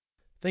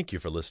Thank you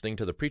for listening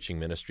to the preaching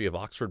ministry of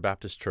Oxford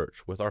Baptist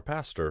Church with our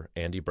pastor,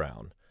 Andy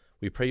Brown.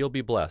 We pray you'll be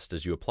blessed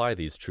as you apply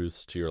these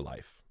truths to your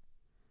life.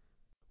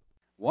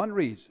 One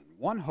reason,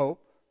 one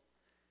hope,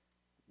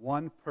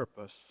 one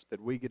purpose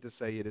that we get to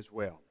say it as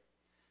well.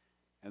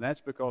 And that's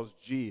because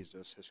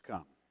Jesus has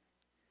come.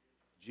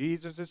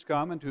 Jesus has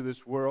come into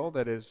this world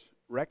that is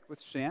wrecked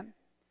with sin,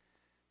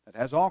 that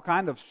has all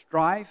kind of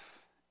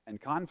strife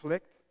and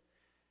conflict,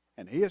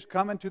 and He has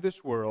come into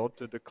this world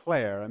to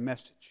declare a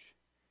message.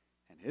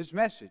 And His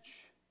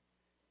message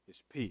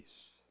is peace.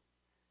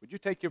 Would you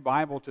take your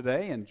Bible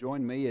today and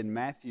join me in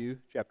Matthew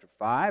chapter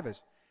 5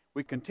 as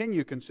we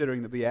continue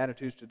considering the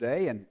Beatitudes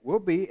today, and we'll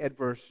be at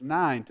verse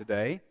 9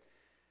 today.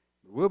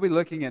 We'll be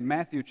looking at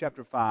Matthew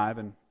chapter 5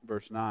 and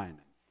verse 9.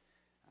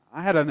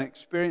 I had an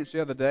experience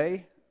the other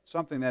day,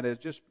 something that has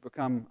just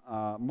become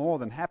more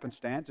than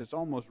happenstance. It's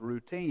almost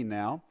routine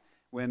now.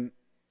 When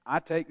I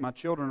take my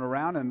children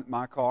around in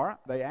my car,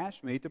 they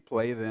ask me to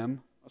play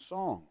them a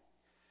song.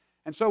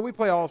 And so we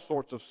play all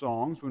sorts of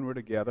songs when we're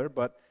together,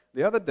 but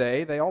the other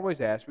day they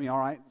always ask me, all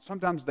right,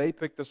 sometimes they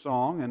pick the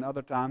song and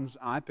other times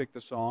I pick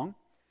the song,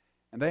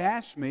 and they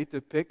asked me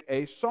to pick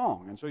a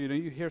song. And so,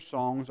 you hear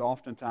songs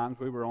oftentimes.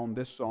 We were on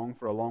this song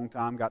for a long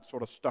time, got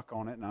sort of stuck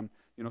on it, and I'm,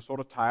 sort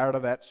of tired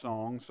of that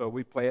song, so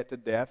we play it to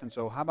death. And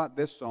so how about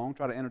this song?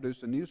 Try to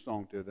introduce a new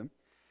song to them.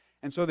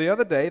 And so the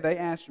other day they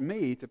asked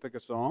me to pick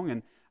a song,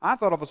 and I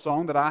thought of a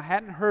song that I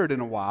hadn't heard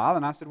in a while,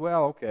 and I said,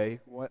 well,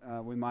 okay,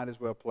 we might as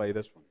well play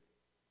this one.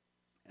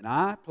 And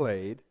I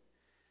played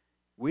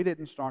 "We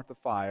Didn't Start the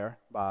Fire"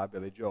 by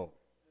Billy Joel.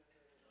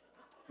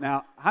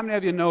 Now, how many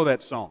of you know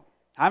that song?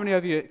 How many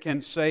of you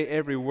can say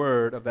every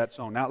word of that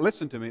song? Now,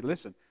 listen to me.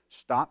 Listen.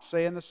 Stop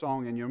saying the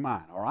song in your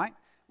mind, all right?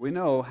 We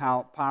know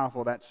how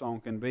powerful that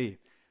song can be.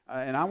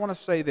 And I want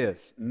to say this.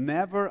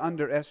 Never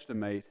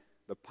underestimate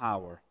the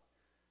power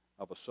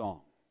of a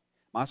song.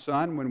 My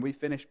son, when we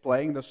finished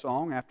playing the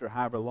song, after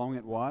however long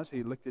it was,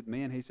 he looked at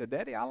me and he said,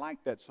 "Daddy, I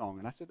like that song."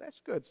 And I said,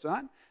 "That's good,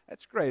 son.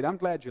 That's great. I'm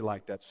glad you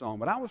like that song."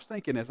 But I was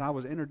thinking as I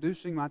was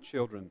introducing my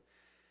children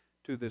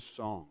to this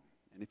song,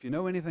 and if you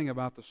know anything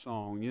about the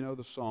song, you know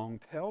the song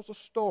tells a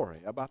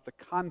story about the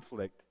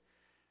conflict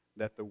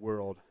that the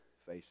world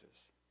faces.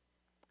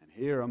 And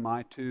here are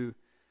my two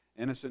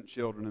innocent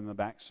children in the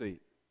back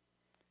seat.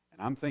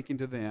 And I'm thinking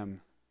to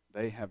them,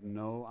 they have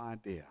no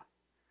idea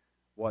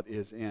what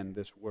is in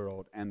this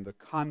world and the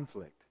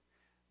conflict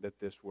that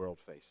this world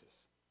faces.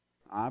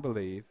 I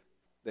believe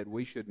that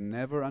we should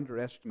never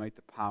underestimate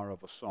the power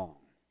of a song.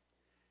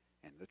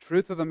 And the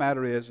truth of the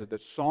matter is that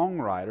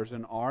songwriters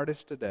and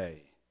artists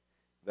today,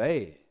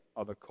 they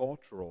are the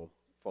cultural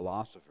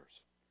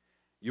philosophers.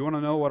 You want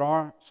to know what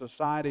our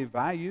society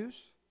values?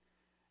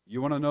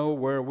 You want to know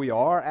where we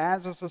are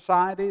as a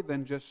society?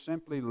 Then just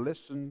simply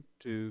listen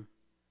to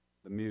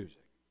the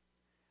music.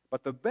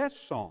 But the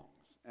best songs,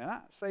 and I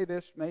say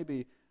this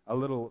maybe a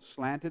little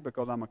slanted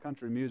because I'm a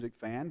country music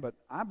fan, but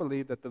I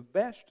believe that the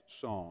best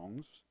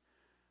songs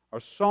are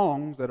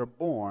songs that are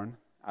born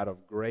out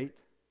of great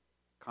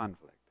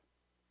conflict.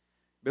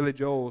 Billy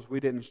Joel's "We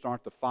Didn't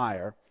Start the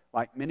Fire,"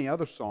 like many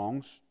other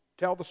songs,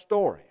 tell the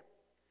story.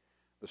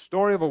 The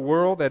story of a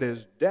world that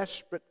is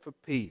desperate for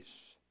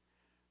peace.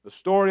 The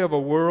story of a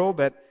world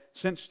that,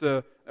 since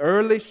the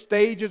early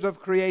stages of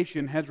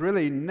creation, has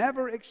really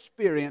never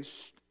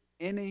experienced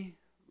any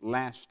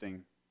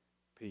lasting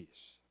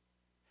peace.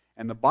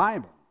 And the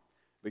Bible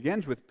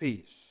begins with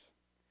peace,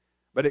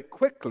 but it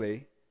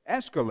quickly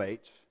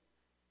escalates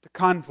to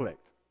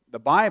conflict. The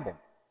Bible,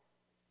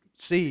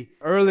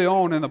 early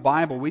on in the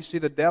Bible, we see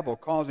the devil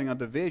causing a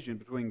division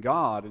between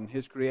God and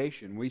His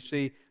creation. We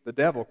see the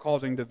devil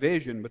causing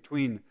division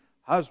between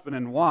husband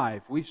and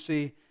wife. We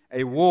see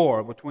a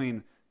war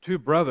between two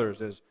brothers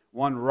as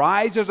one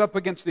rises up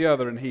against the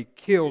other and he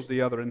kills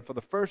the other. And for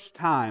the first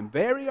time,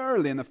 very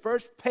early in the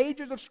first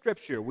pages of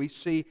Scripture, we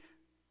see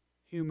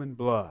human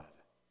blood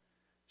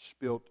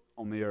spilt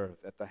on the earth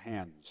at the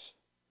hands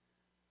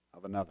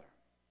of another.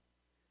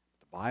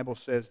 The Bible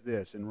says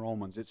this in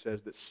Romans. It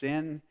says that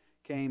sin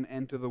came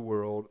into the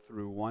world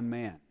through one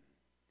man,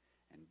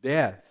 and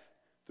death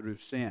through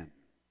sin.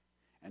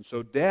 And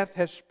so death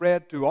has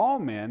spread to all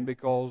men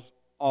because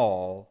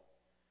all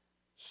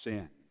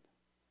sinned.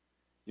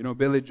 You know,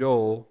 Billy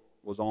Joel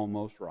was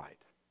almost right.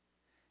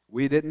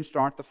 We didn't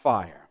start the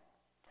fire.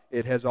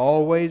 It has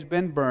always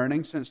been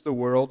burning since the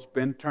world's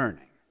been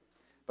turning.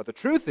 But the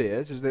truth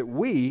is that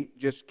we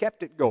just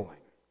kept it going.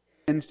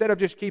 Instead of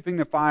just keeping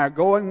the fire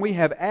going, we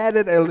have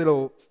added a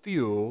little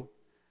fuel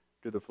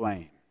to the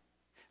flame.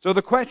 So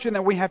the question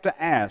that we have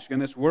to ask in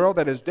this world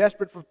that is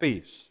desperate for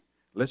peace,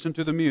 listen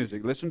to the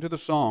music, listen to the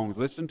songs,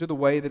 listen to the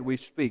way that we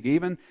speak.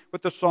 Even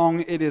with the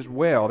song "It Is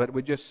Well" that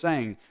we just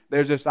sang,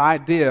 there's this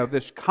idea of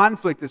this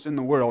conflict that's in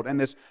the world, and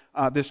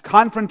this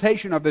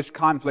confrontation of this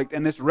conflict,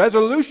 and this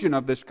resolution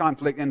of this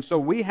conflict. And so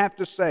we have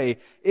to say,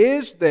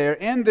 is there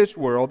in this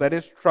world that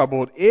is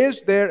troubled,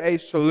 is there a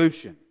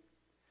solution?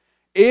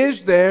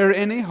 Is there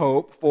any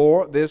hope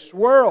for this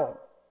world?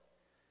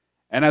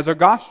 And as a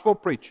gospel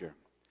preacher,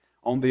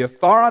 on the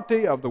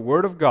authority of the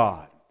Word of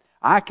God,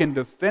 I can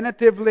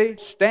definitively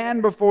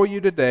stand before you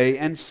today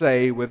and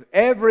say with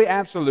every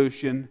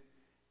absolution,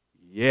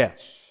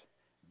 yes,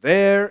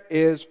 there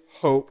is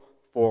hope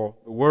for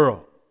the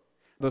world.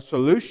 The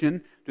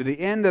solution to the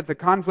end that the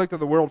conflict of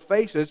the world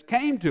faces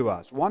came to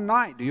us one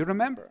night. Do you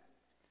remember?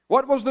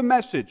 What was the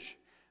message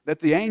that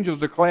the angels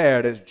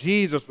declared as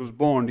Jesus was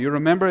born? Do you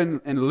remember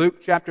in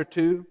Luke chapter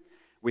 2?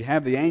 We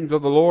have the angel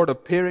of the Lord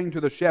appearing to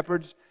the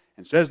shepherds,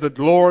 and says the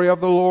glory of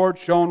the Lord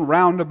shone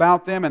round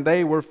about them, and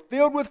they were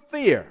filled with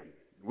fear.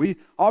 We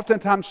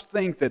oftentimes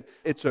think that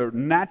it's a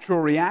natural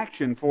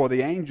reaction for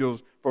the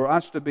angels, for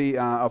us to be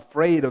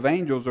afraid of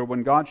angels or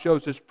when God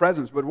shows His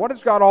presence. But what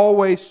does God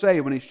always say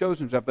when He shows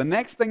Himself? The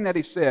next thing that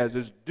He says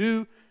is,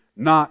 do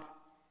not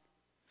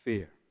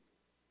fear.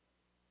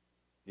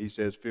 He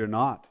says, fear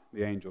not,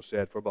 the angel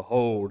said, for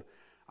behold,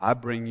 I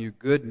bring you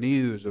good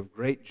news of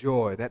great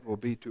joy that will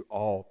be to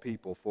all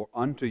people. For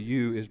unto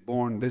you is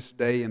born this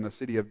day in the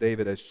city of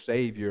David a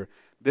Savior.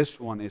 This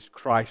one is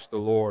Christ the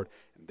Lord.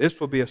 And this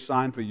will be a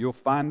sign for you. You'll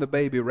find the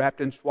baby wrapped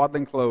in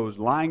swaddling clothes,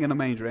 lying in a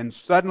manger. And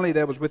suddenly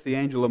there was with the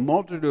angel a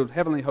multitude of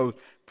heavenly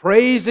hosts,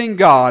 praising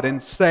God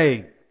and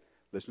saying,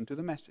 listen to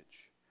the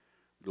message,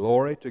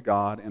 glory to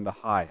God in the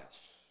highest.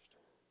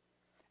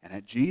 And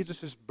at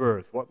Jesus'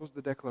 birth, what was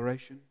the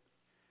declaration?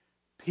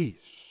 Peace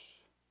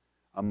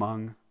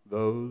among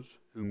those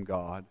whom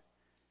God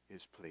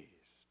is pleased.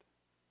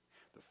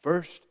 The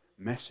first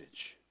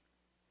message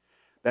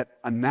that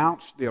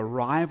announced the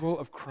arrival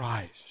of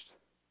Christ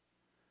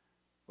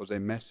was a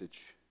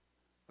message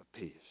of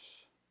peace.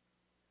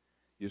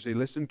 You see,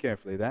 listen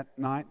carefully. That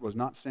night was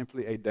not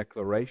simply a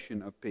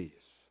declaration of peace,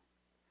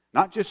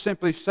 not just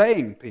simply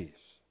saying peace.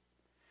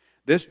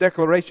 This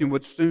declaration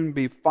would soon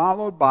be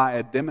followed by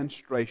a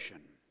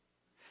demonstration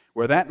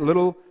where that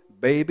little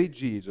baby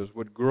Jesus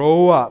would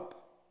grow up.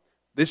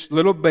 This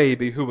little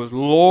baby who was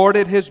Lord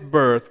at His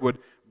birth would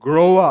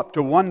grow up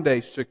to one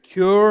day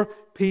secure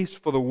peace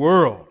for the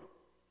world.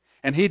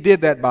 And He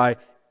did that by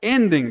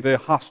ending the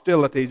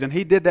hostilities, and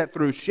He did that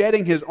through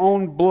shedding His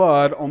own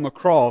blood on the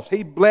cross.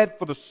 He bled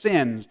for the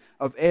sins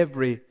of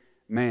every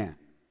man.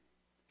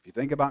 If you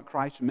think about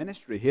Christ's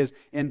ministry, His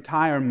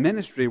entire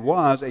ministry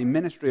was a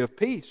ministry of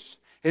peace.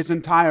 His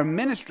entire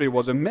ministry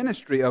was a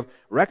ministry of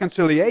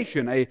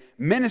reconciliation, a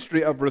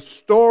ministry of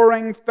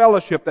restoring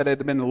fellowship that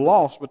had been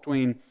lost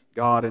between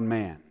God and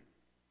man.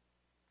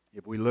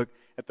 If we look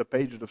at the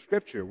pages of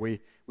Scripture, we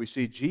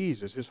see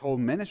Jesus, His whole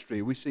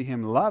ministry. We see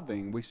Him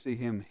loving. We see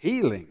Him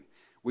healing.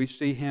 We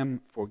see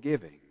Him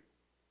forgiving.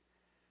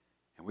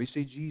 And we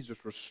see Jesus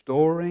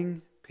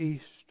restoring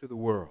peace to the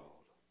world.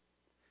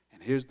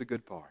 And here's the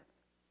good part.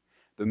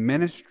 The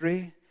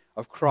ministry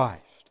of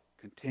Christ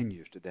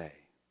continues today.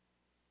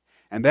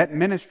 And that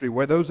ministry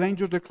where those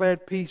angels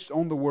declared peace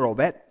on the world,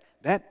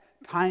 that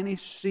tiny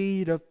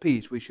seed of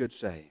peace, we should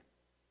say,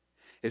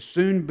 is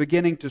soon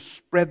beginning to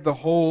spread the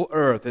whole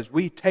earth as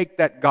we take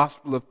that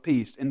gospel of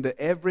peace into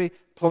every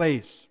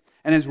place.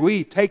 And as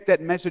we take that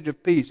message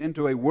of peace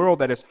into a world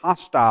that is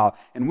hostile,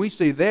 and we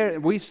say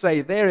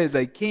there is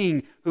a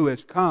king who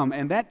has come,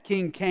 and that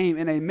king came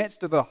in the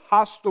midst of a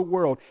hostile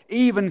world,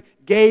 even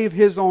gave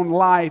his own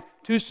life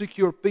to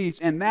secure peace.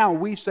 And now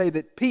we say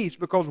that peace,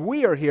 because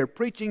we are here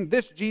preaching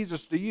this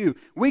Jesus to you,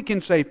 we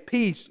can say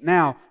peace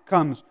now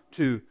comes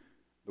to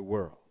the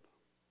world.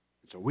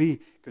 So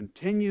we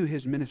continue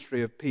His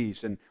ministry of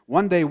peace, and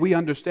one day we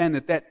understand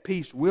that that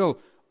peace will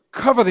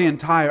cover the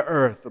entire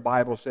earth, the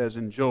Bible says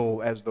in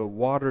Joel, as the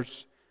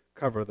waters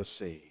cover the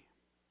sea.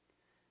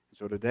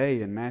 So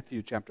today in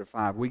Matthew chapter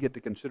 5, we get to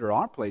consider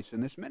our place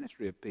in this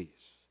ministry of peace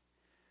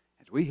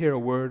as we hear a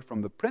word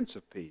from the Prince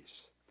of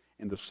Peace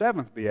in the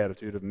 7th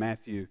beatitude of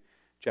Matthew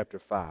chapter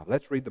 5.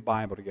 Let's read the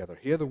Bible together.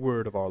 Hear the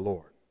word of our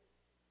Lord,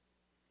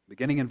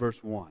 beginning in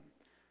verse 1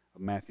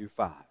 of Matthew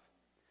 5.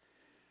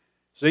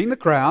 Seeing the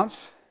crowds,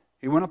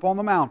 He went up on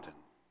the mountain,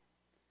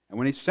 and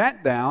when He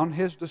sat down,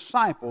 His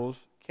disciples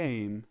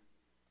came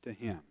to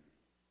Him.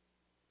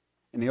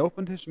 And He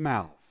opened His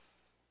mouth,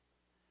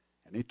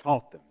 and He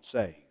taught them,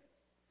 saying,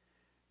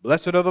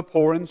 Blessed are the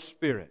poor in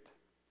spirit,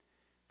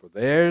 for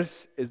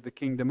theirs is the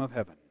kingdom of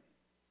heaven.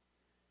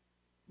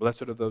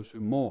 Blessed are those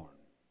who mourn,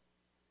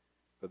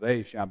 for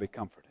they shall be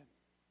comforted.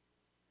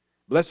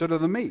 Blessed are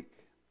the meek,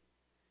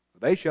 for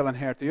they shall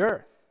inherit the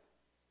earth.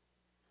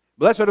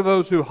 Blessed are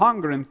those who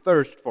hunger and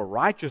thirst for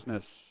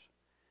righteousness,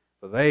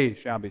 for they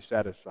shall be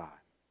satisfied.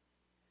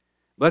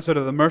 Blessed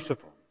are the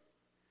merciful,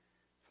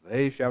 for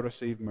they shall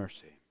receive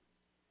mercy.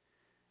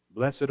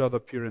 Blessed are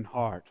the pure in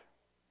heart,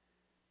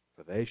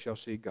 for they shall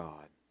see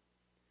God.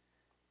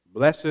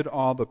 Blessed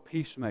are the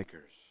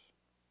peacemakers,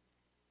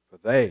 for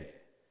they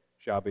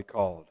shall be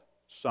called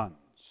sons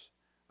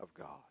of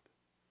God.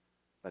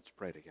 Let's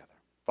pray together.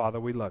 Father,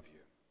 we love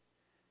You.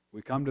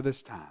 We come to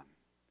this time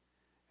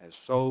as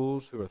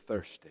souls who are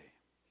thirsty,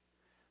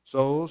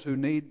 souls who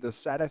need the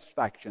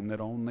satisfaction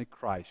that only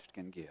Christ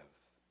can give.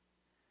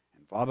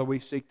 And Father, we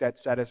seek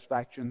that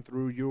satisfaction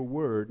through Your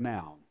word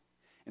now,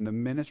 in the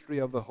ministry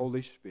of the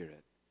Holy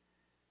Spirit,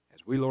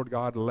 as we, Lord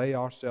God, lay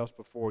ourselves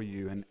before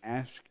You and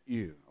ask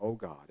You, oh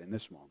God, in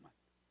this moment,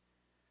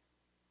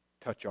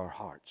 touch our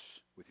hearts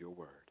with your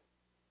word.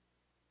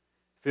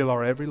 Fill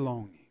our every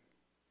longing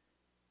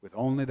with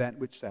only that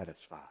which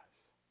satisfies.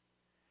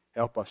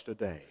 Help us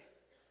today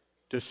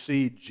to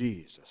see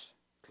Jesus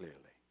clearly.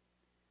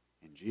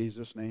 In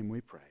Jesus' name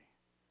we pray.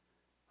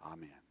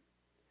 Amen.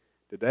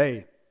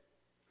 Today,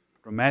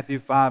 from Matthew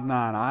 5:9,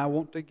 I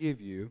want to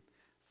give you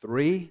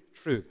 3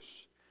 truths.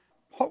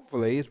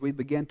 Hopefully, as we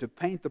begin to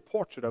paint the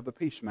portrait of the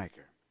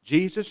peacemaker.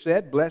 Jesus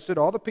said, "Blessed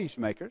are the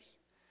peacemakers."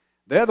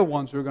 They're the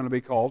ones who are going to be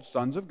called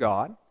sons of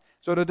God.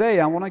 So today,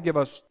 I want to give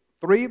us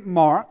 3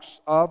 marks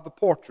of the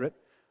portrait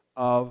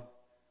of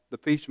the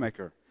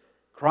peacemaker.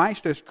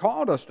 Christ has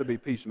called us to be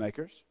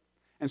peacemakers.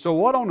 And so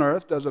what on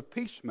earth does a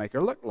peacemaker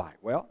look like?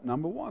 Well,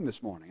 number 1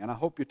 this morning, and I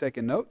hope you're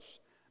taking notes.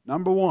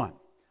 Number 1,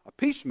 a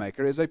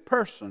peacemaker is a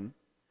person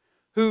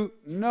who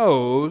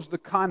knows the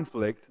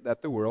conflict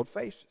that the world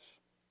faces.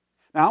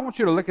 Now, I want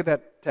you to look at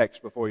that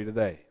text before you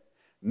today.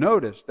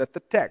 Notice that the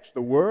text,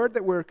 the word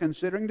that we're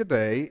considering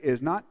today,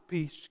 is not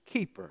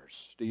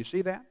peacekeepers. Do you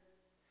see that?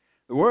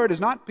 The word is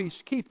not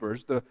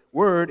peacekeepers. The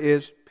word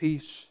is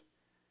peacemakers.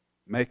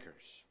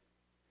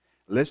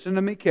 Listen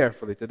to me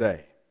carefully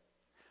today.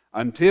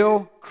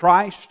 Until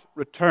Christ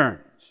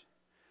returns,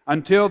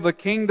 until the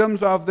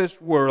kingdoms of this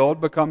world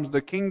becomes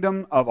the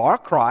kingdom of our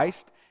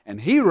Christ,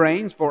 and He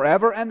reigns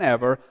forever and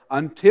ever,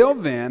 until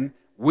then,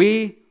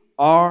 we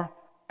are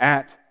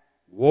at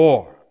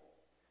war.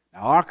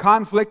 Now, our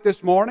conflict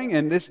this morning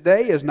and this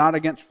day is not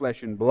against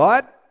flesh and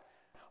blood.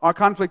 Our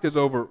conflict is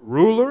over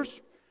rulers,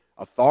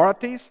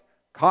 authorities,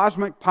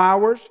 cosmic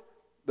powers,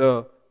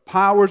 the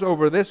powers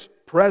over this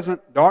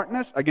present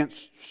darkness,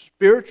 against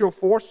spiritual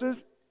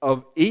forces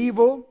of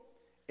evil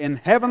in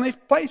heavenly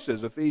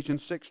places,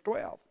 Ephesians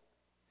 6:12.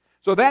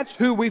 So that's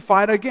who we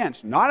fight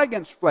against. Not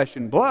against flesh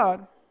and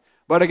blood,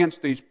 but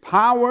against these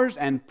powers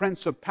and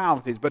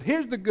principalities. But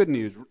here's the good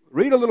news.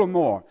 Read a little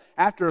more.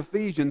 After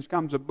Ephesians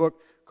comes a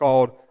book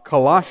called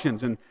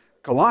Colossians. And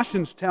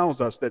Colossians tells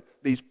us that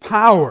these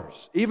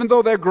powers, even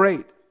though they're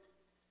great,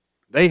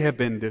 they have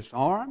been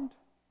disarmed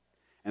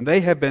and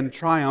they have been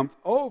triumphed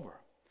over.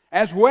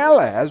 As well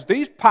as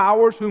these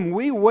powers whom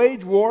we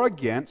wage war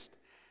against,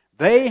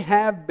 they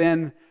have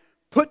been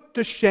put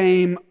to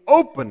shame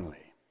openly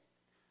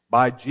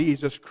by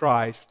Jesus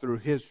Christ through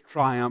His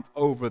triumph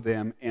over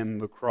them in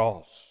the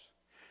cross.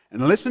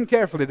 And listen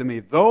carefully to me.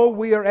 Though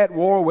we are at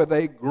war with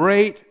a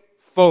great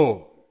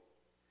foe,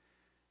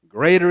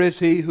 greater is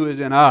He who is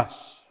in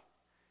us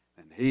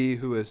than he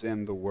who is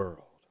in the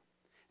world.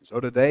 And so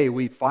today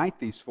we fight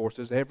these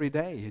forces every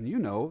day. And you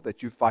know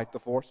that you fight the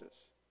forces.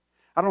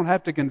 I don't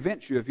have to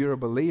convince you, if you're a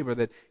believer,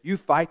 that you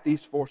fight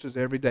these forces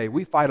every day.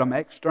 We fight them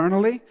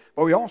externally,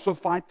 but we also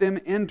fight them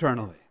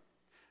internally.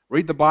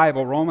 Read the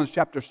Bible, Romans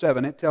chapter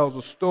 7. It tells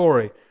a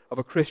story of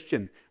a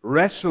Christian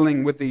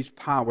wrestling with these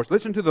powers.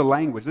 Listen to the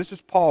language. This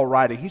is Paul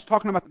writing. He's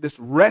talking about this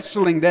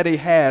wrestling that he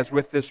has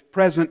with this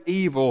present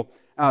evil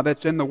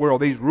that's in the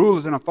world, these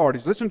rulers and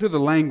authorities. Listen to the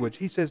language.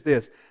 He says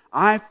this,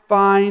 "I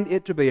find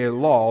it to be a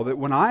law that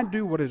when I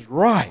do what is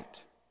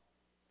right,"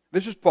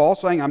 this is Paul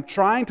saying, I'm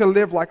trying to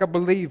live like a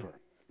believer.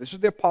 This is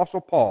the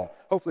Apostle Paul.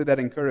 Hopefully that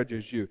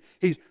encourages you.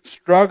 He's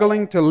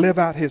struggling to live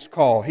out his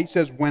call. He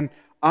says, when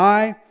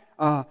I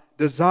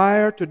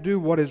desire to do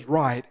what is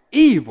right,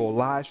 evil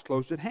lies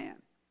close at hand.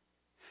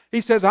 He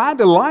says, I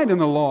delight in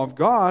the law of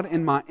God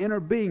in my inner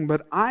being,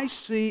 but I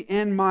see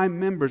in my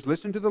members,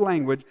 listen to the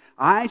language,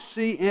 I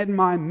see in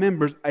my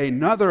members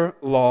another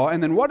law.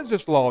 And then what is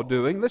this law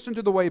doing? Listen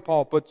to the way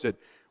Paul puts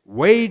it.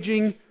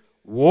 Waging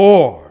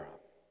war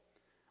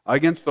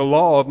against the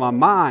law of my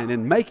mind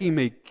and making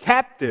me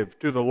captive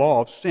to the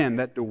law of sin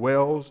that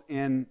dwells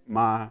in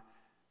my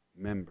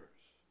members.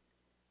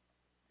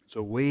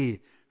 So we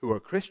who are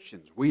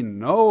Christians, we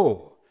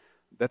know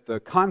that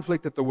the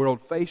conflict that the world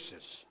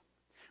faces,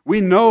 we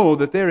know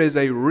that there is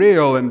a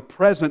real and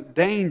present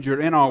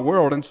danger in our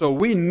world, and so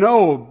we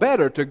know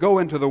better to go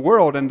into the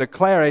world and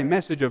declare a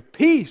message of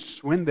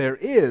peace when there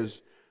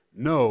is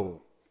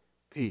no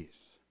peace.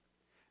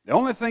 The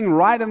only thing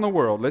right in the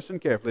world, listen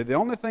carefully, the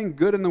only thing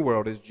good in the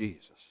world is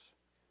Jesus.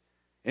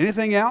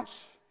 Anything else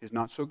is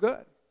not so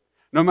good.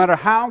 No matter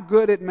how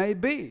good it may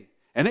be,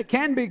 and it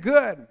can be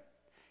good,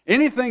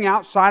 anything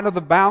outside of the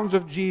bounds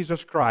of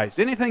Jesus Christ,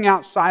 anything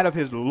outside of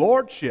His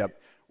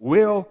Lordship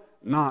will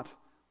not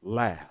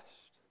last.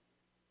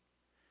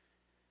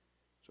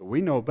 So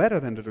we know better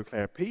than to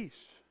declare peace,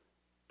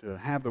 to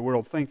have the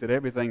world think that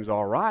everything's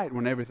all right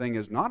when everything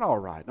is not all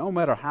right. No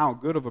matter how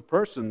good of a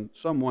person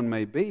someone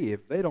may be,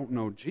 if they don't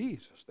know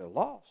Jesus, they're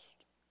lost.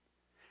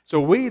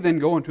 So we then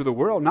go into the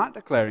world not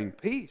declaring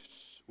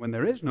peace when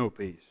there is no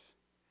peace.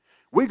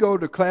 We go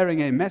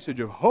declaring a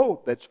message of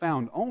hope that's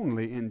found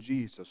only in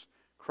Jesus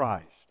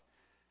Christ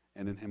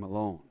and in Him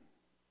alone.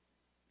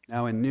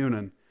 Now in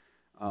Newnan,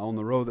 on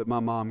the road that my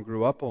mom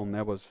grew up on,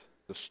 there was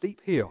a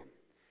steep hill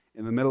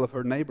in the middle of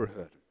her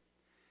neighborhood.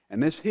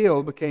 And this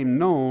hill became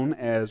known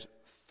as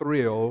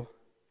Thrill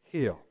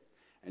Hill.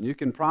 And you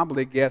can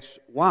probably guess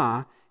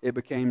why it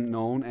became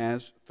known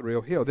as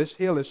Thrill Hill. This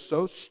hill is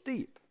so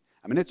steep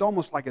I mean, it's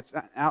almost like it's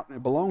out,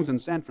 it belongs in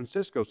San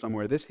Francisco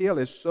somewhere. This hill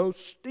is so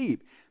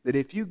steep that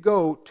if you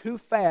go too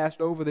fast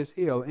over this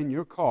hill in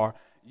your car,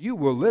 you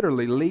will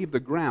literally leave the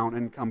ground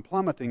and come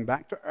plummeting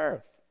back to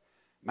earth.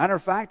 Matter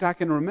of fact, I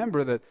can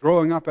remember that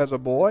growing up as a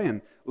boy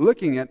and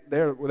looking at,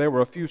 there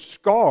were a few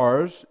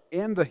scars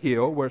in the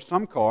hill where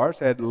some cars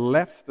had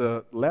left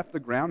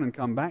the ground and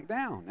come back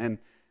down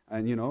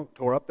and you know,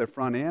 tore up their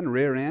front end,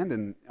 rear end,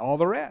 and all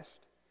the rest.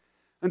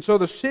 And so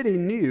the city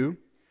knew,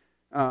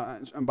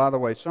 and by the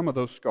way, some of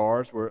those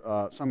scars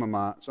were some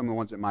of the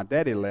ones that my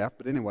daddy left,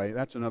 but anyway,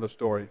 that's another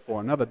story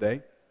for another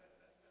day.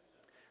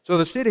 So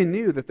the city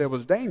knew that there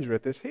was danger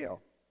at this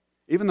hill,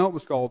 even though it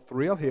was called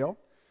Thrill Hill.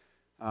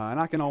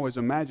 And I can always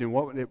imagine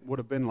what it would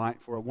have been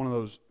like for one of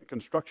those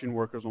construction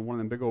workers on one of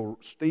them big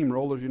old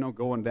steamrollers, you know,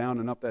 going down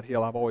and up that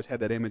hill. I've always had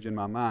that image in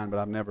my mind, but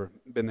I've never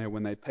been there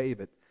when they pave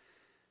it.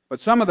 But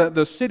some of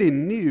the city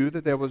knew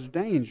that there was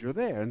danger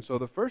there, and so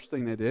the first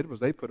thing they did was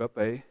they put up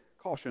a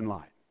caution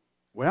light.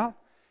 Well,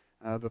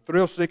 the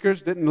thrill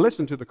seekers didn't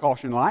listen to the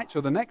caution light,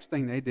 so the next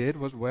thing they did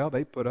was, well,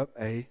 they put up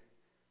a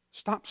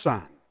stop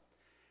sign.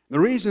 The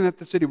reason that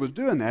the city was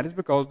doing that is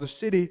because the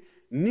city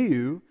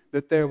knew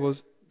that there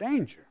was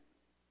danger.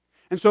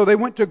 And so they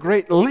went to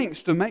great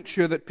lengths to make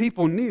sure that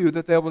people knew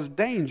that there was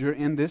danger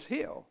in this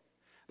hill.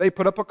 They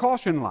put up a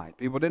caution light.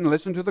 People didn't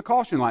listen to the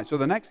caution light. So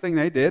the next thing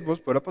they did was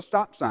put up a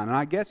stop sign. And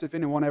I guess if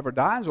anyone ever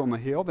dies on the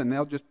hill, then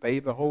they'll just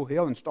pave the whole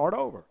hill and start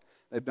over.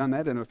 They've done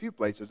that in a few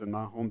places in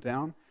my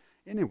hometown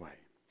anyway.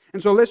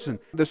 And so listen,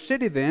 the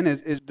city then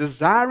is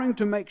desiring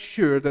to make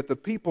sure that the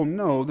people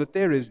know that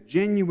there is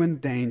genuine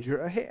danger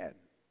ahead.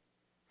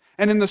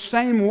 And in the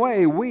same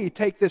way, we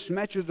take this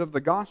message of the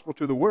gospel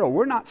to the world.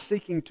 We're not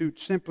seeking to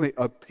simply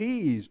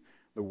appease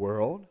the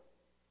world.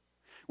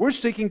 We're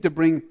seeking to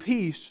bring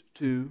peace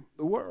to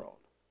the world.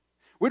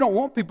 We don't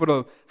want people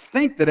to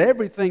think that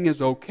everything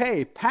is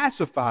okay,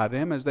 pacify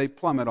them as they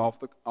plummet off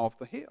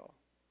the hill.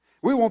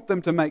 We want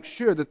them to make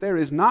sure that there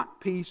is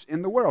not peace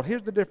in the world.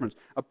 Here's the difference.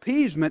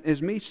 Appeasement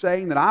is me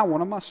saying that I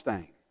want a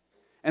Mustang,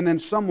 and then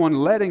someone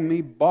letting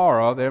me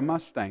borrow their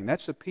Mustang.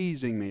 That's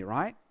appeasing me,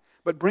 right?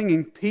 But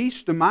bringing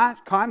peace to my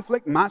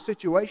conflict, my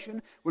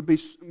situation, would be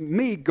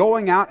me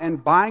going out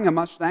and buying a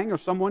Mustang or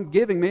someone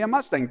giving me a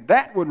Mustang.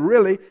 That would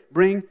really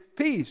bring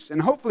peace.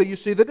 And hopefully you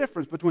see the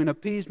difference between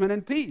appeasement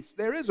and peace.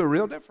 There is a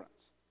real difference.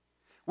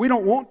 We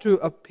don't want to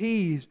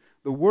appease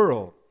the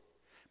world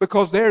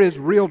because there is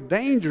real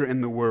danger in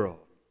the world.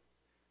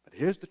 But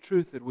here's the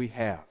truth that we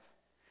have.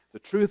 The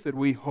truth that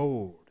we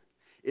hold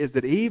is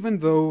that even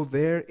though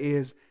there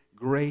is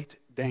great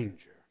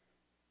danger,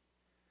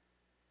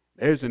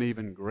 there's an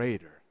even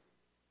greater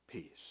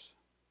peace.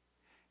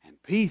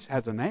 And peace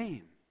has a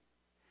name.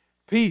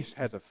 Peace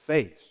has a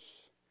face.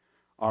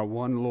 Our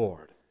one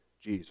Lord,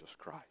 Jesus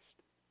Christ.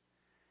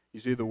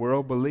 You see, the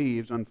world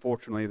believes,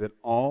 unfortunately, that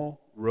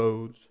all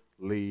roads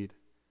lead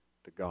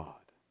to God.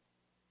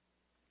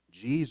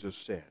 Jesus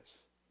says,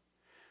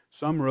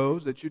 some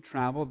roads that you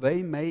travel,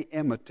 they may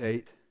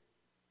imitate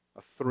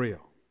a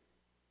thrill.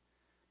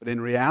 But in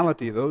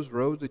reality, those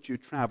roads that you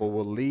travel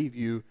will leave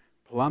you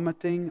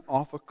plummeting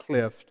off a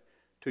cliff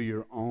to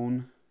your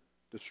own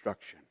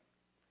destruction.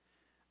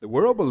 The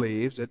world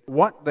believes that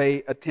what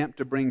they attempt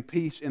to bring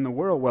peace in the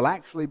world will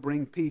actually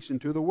bring peace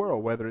into the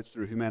world, whether it's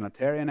through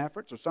humanitarian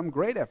efforts or some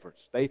great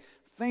efforts. They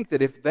think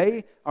that if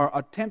they are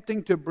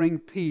attempting to bring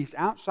peace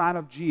outside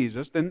of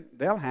Jesus, then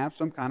they'll have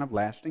some kind of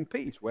lasting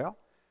peace. Well,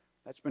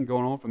 that's been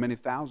going on for many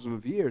thousands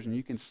of years, and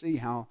you can see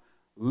how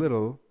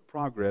little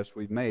progress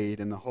we've made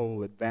in the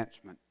whole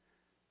advancement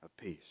of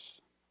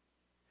peace.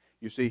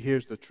 You see,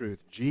 here's the truth.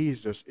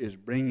 Jesus is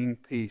bringing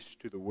peace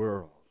to the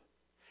world.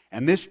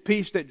 And this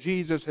peace that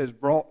Jesus is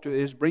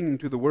bringing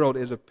to the world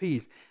is a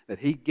peace that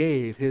He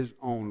gave His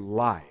own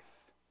life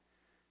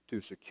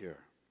to secure.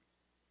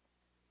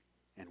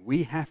 And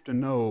we have to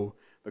know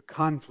the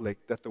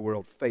conflict that the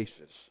world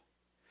faces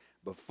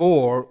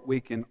before we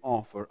can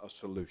offer a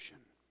solution.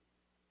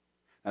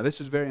 Now,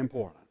 this is very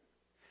important.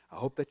 I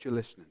hope that you're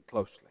listening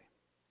closely.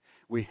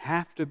 We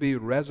have to be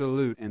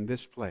resolute in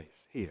this place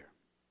here.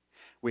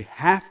 We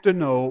have to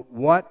know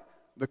what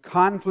the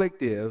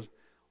conflict is,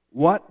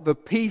 what the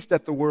peace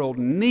that the world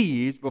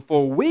needs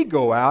before we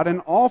go out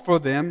and offer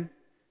them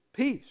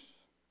peace.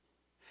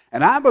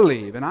 And I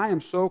believe, and I am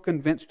so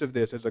convinced of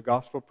this as a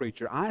gospel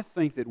preacher, I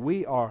think that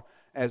we are,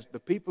 as the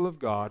people of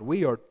God,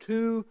 we are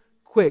too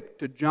quick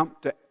to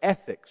jump to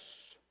ethics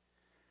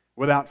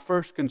without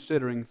first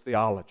considering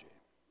theology.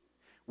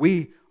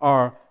 We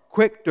are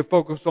quick to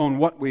focus on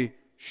what we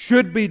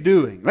should be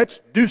doing. Let's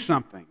do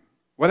something.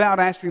 Without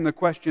asking the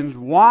questions,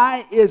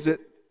 why is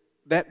it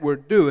that we're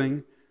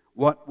doing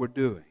what we're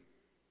doing?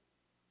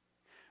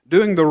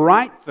 Doing the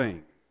right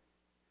thing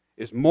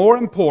is more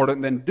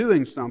important than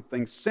doing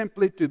something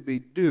simply to be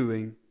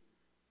doing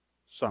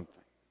something.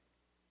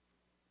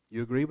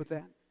 You agree with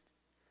that?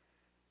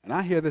 And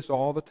I hear this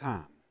all the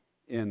time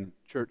in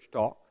church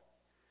talk.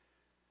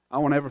 I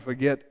won't ever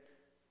forget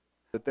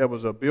that there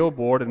was a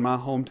billboard in my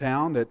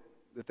hometown that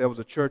that there was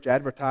a church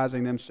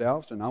advertising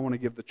themselves, and I want to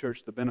give the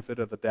church the benefit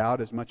of the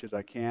doubt as much as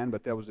I can,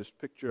 but there was this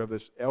picture of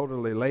this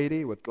elderly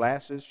lady with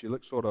glasses. She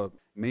looked sort of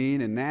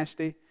mean and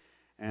nasty,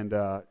 and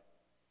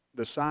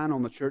the sign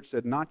on the church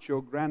said, "Not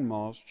your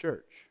grandma's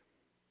church."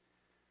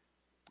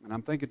 And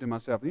I'm thinking to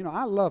myself,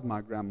 I love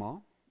my grandma,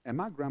 and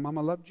my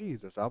grandmama loved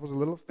Jesus. I was a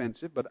little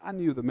offensive, but I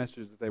knew the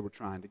message that they were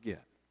trying to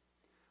get.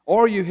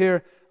 Or you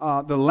hear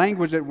the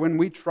language that when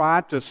we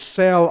try to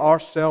sell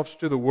ourselves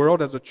to the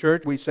world as a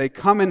church, we say,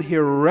 "Come and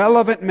hear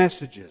relevant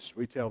messages,"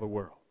 we tell the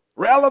world.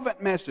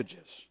 Relevant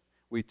messages,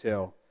 we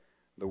tell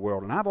the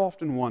world. And I've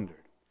often wondered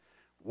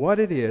what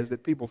it is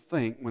that people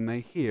think when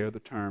they hear the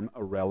term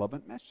 "a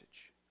relevant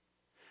message."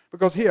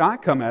 Because here I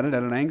come at it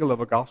at an angle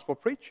of a gospel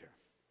preacher.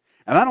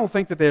 And I don't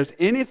think that there's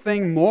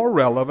anything more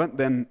relevant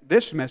than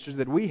this message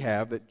that we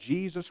have, that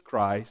Jesus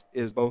Christ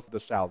is both the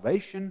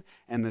salvation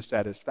and the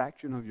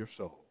satisfaction of your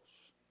souls.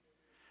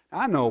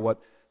 I know what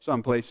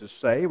some places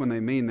say when they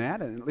mean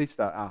that, and at least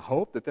I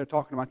hope that they're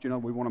talking about,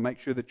 we want to make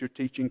sure that you're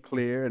teaching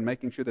clear and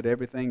making sure that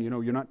everything,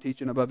 you're not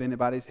teaching above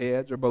anybody's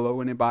heads or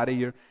below anybody.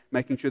 You're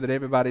making sure that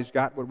everybody's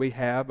got what we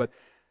have. But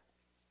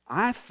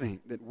I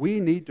think that we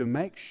need to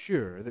make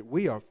sure that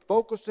we are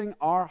focusing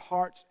our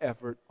heart's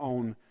effort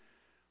on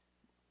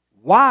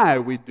why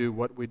we do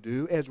what we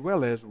do as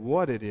well as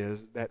what it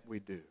is that we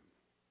do.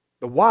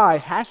 The why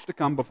has to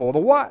come before the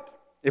what.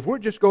 If we're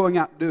just going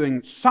out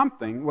doing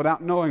something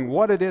without knowing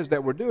what it is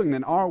that we're doing,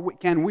 then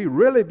can we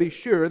really be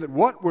sure that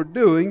what we're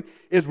doing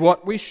is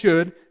what we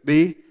should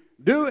be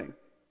doing?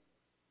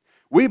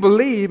 We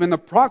believe in the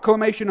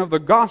proclamation of the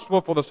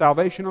gospel for the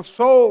salvation of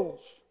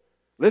souls.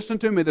 Listen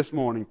to me this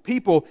morning.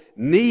 People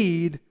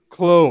need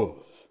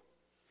clothes.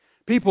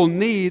 People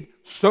need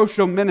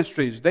social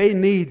ministries. They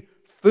need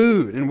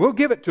food, and we'll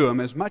give it to them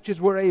as much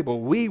as we're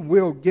able. We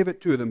will give it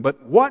to them.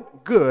 But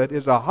what good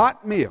is a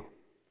hot meal?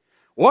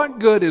 What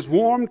good is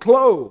warm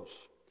clothes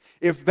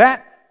if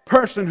that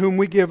person whom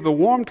we give the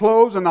warm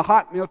clothes and the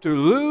hot meal to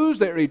lose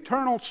their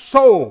eternal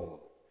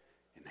soul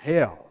in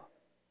hell?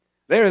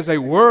 There is a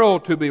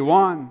world to be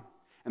won,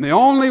 and the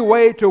only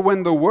way to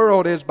win the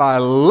world is by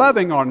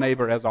loving our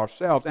neighbor as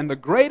ourselves. And the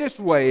greatest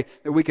way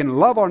that we can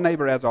love our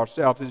neighbor as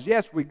ourselves is,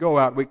 yes, we go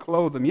out, we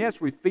clothe them, yes,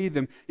 we feed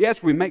them,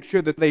 yes, we make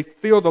sure that they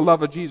feel the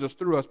love of Jesus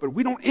through us, but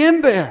we don't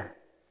end there.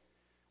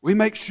 We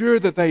make sure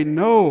that they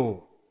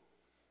know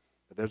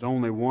that there's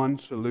only one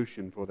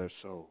solution for their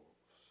souls.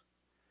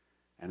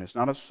 And it's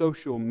not a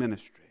social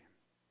ministry.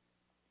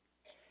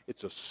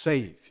 It's a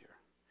Savior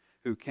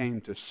who came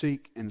to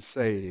seek and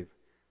save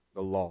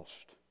the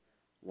lost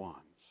ones.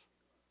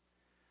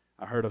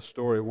 I heard a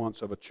story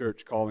once of a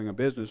church calling a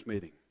business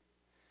meeting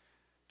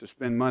to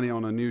spend money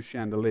on a new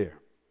chandelier.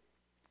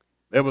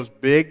 There was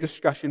big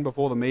discussion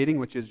before the meeting,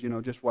 which is,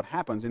 just what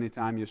happens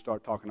anytime you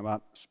start talking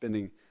about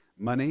spending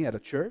money at a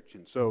church.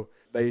 And so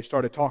they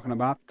started talking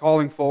about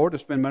calling forward to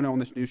spend money on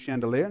this new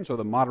chandelier. And so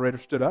the moderator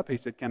stood up. He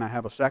said, "Can I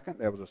have a second?"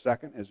 There was a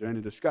second. Is there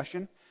any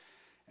discussion?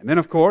 And then,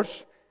 of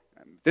course,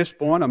 at this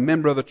point, a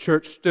member of the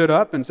church stood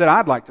up and said,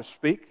 "I'd like to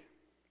speak."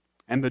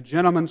 And the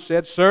gentleman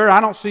said, "Sir, I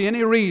don't see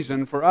any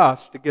reason for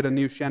us to get a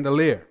new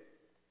chandelier.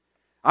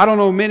 I don't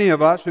know many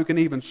of us who can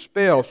even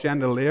spell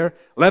chandelier,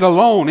 let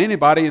alone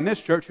anybody in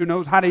this church who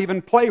knows how to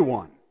even play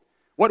one.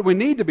 What we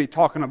need to be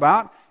talking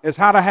about is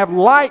how to have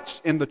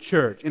lights in the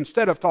church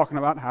instead of talking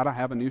about how to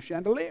have a new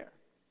chandelier."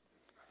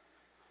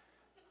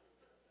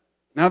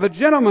 Now, the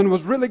gentleman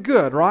was really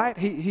good, right?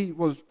 He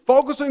was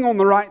focusing on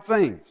the right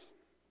things.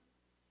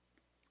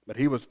 But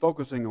he was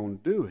focusing on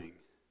doing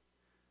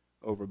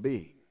over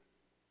being.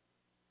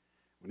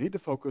 We need to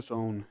focus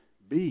on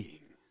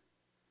being,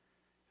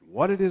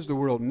 what it is the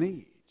world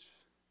needs.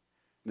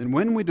 Then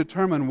when we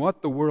determine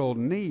what the world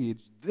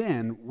needs,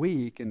 then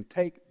we can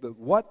take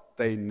what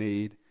they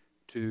need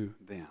to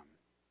them.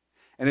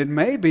 And it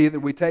may be that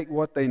we take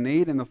what they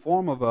need in the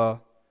form of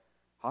a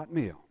hot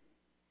meal.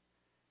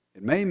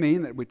 It may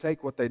mean that we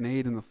take what they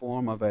need in the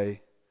form of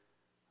a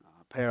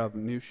pair of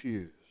new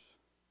shoes.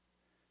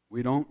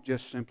 We don't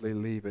just simply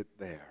leave it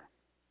there.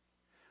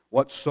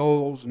 What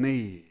souls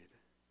need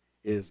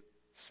is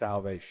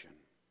salvation.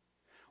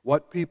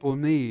 What people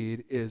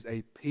need is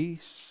a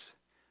peace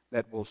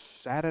that will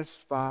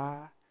satisfy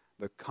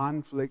the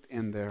conflict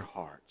in their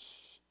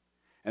hearts.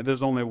 And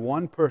there's only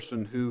one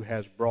person who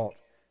has brought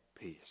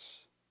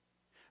peace.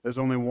 There's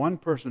only one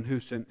person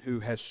who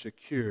has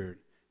secured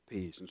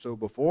peace. And so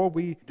before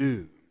we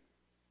do,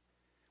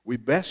 we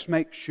best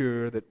make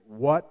sure that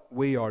what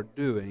we are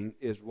doing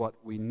is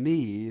what we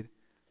need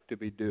to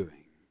be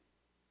doing.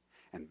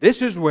 And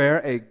this is where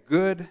a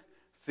good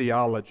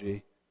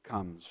theology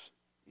comes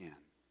in.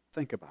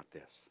 Think about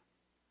this.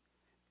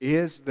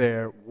 Is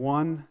there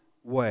one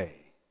way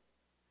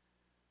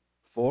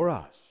for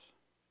us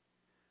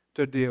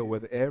to deal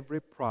with every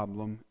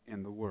problem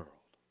in the world?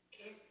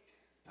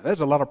 Now,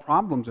 there's a lot of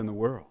problems in the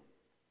world.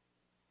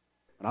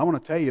 But I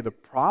want to tell you, the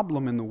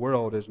problem in the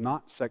world is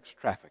not sex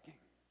trafficking.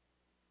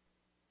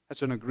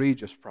 That's an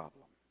egregious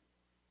problem.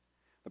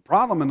 The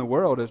problem in the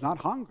world is not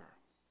hunger.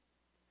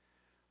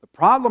 The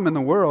problem in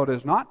the world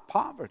is not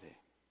poverty.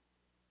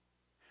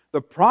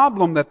 The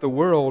problem that the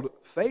world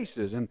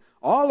faces, and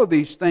all of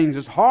these things,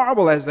 as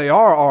horrible as they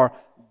are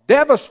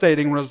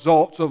devastating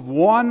results of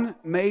one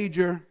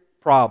major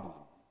problem.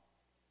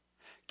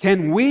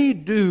 Can we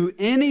do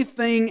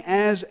anything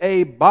as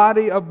a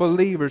body of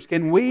believers?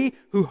 Can we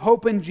who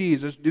hope in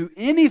Jesus do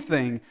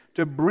anything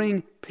to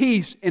bring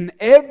peace in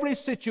every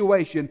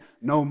situation,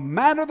 no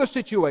matter the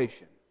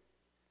situation?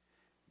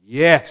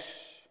 Yes.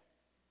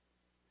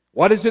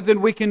 What is it that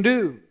we can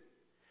do?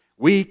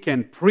 We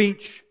can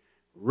preach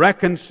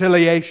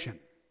reconciliation.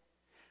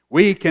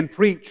 We can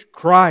preach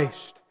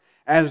Christ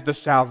as the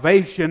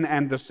salvation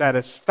and the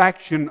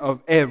satisfaction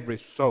of every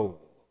soul.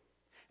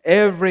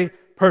 Every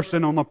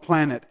person on the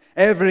planet,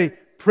 every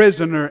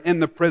prisoner in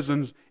the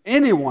prisons,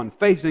 anyone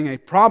facing a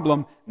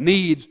problem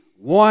needs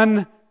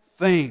one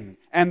thing.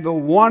 And the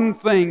one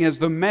thing is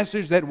the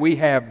message that we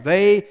have.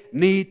 They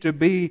need to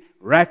be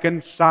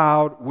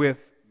reconciled with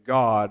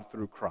God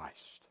through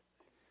Christ.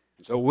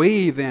 And so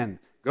we then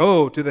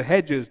go to the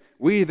hedges.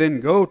 We then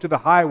go to the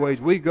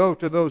highways. We go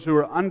to those who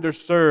are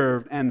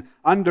underserved and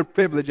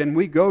underprivileged, and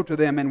we go to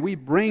them and we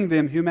bring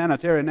them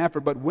humanitarian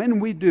effort. But when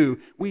we do,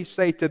 we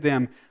say to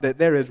them that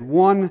there is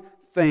one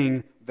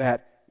thing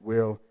that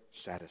will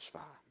satisfy.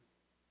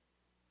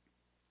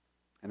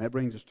 And that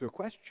brings us to a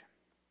question.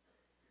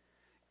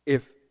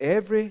 If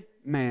every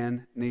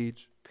man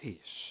needs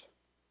peace,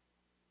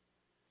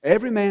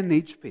 every man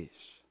needs peace,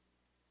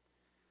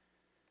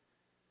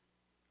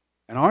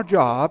 and our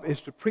job is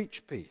to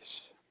preach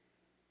peace,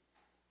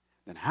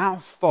 then how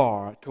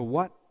far, to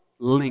what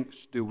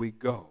lengths do we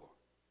go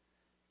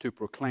to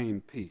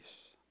proclaim peace?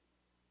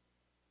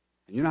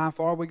 And you know how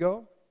far we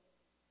go?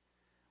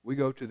 We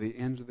go to the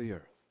ends of the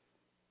earth.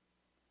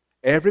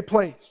 Every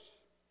place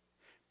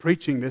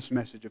preaching this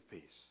message of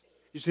peace.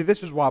 You see,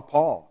 this is why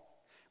Paul,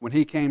 when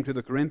he came to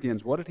the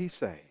Corinthians, what did he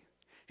say?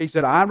 He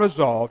said, I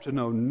resolve to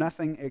know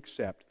nothing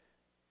except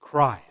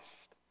Christ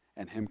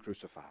and Him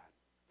crucified.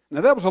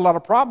 Now, there was a lot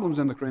of problems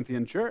in the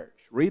Corinthian church.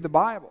 Read the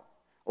Bible.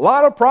 A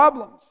lot of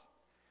problems.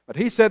 But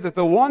he said that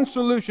the one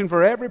solution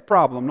for every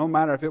problem, no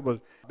matter if it was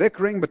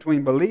bickering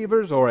between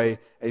believers or a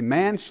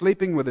man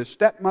sleeping with his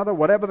stepmother,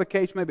 whatever the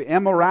case may be,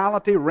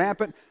 immorality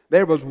rampant,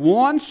 there was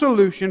one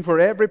solution for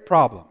every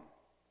problem.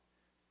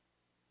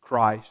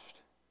 Christ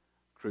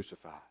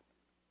crucified.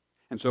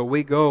 And so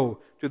we go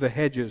to the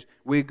hedges,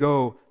 we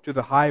go to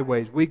the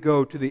highways, we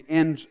go to the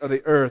ends of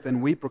the earth,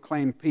 and we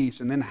proclaim peace.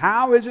 And then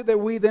how is it that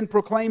we then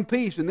proclaim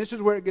peace? And this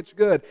is where it gets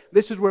good.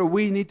 This is where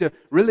we need to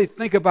really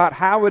think about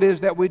how it is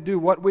that we do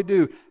what we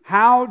do.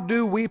 How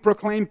do we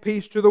proclaim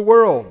peace to the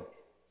world?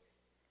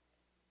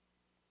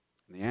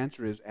 And the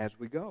answer is, as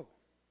we go.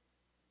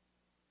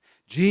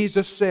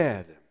 Jesus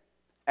said,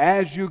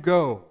 as you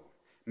go,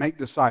 make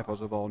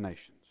disciples of all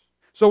nations.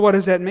 So what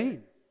does that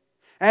mean?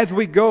 As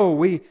we go,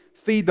 we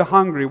feed the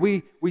hungry.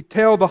 We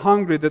tell the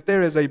hungry that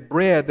there is a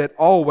bread that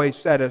always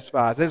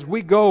satisfies. As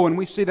we go and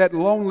we see that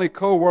lonely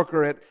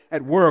coworker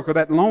at work or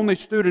that lonely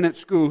student at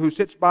school who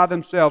sits by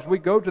themselves, we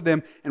go to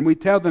them and we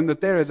tell them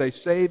that there is a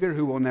Savior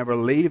who will never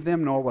leave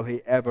them, nor will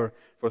He ever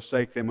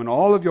forsake them. When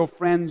all of your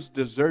friends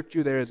desert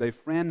you, there is a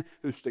friend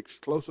who sticks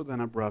closer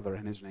than a brother,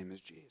 and His name is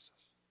Jesus.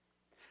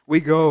 We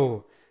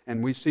go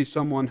and we see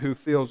someone who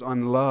feels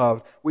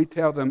unloved. We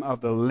tell them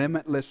of the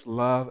limitless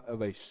love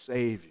of a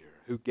Savior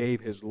who gave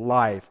His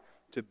life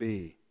to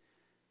be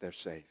their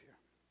Savior.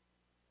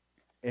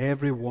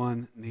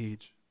 Everyone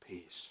needs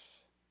peace.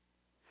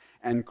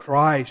 And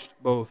Christ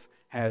both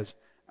has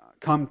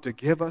come to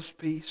give us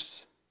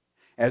peace,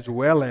 as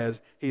well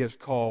as He has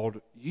called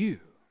you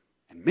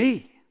and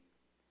me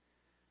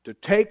to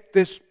take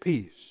this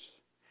peace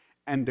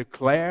and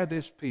declare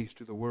this peace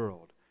to the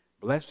world.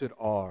 Blessed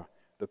are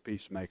the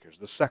peacemakers.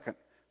 The second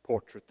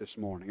portrait this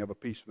morning of a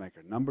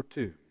peacemaker. Number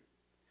 2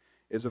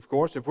 is, of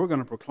course, if we're going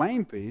to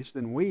proclaim peace,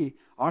 then we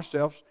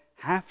ourselves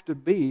have to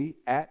be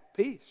at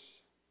peace.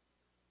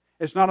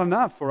 It's not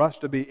enough for us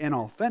to be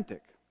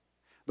inauthentic.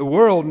 The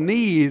world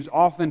needs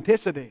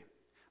authenticity.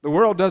 The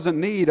world doesn't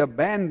need a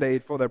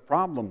Band-Aid for their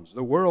problems.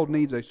 The world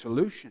needs a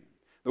solution.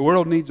 The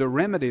world needs a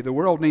remedy. The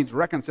world needs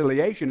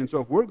reconciliation. And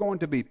so if we're going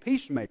to be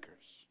peacemakers,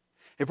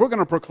 if we're going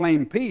to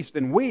proclaim peace,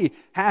 then we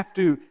have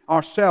to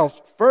ourselves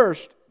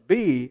first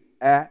be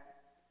at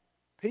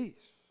peace.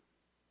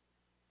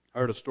 I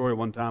heard a story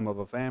one time of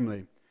a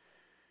family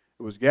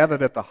who was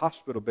gathered at the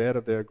hospital bed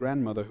of their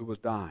grandmother who was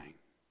dying.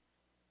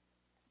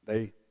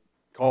 They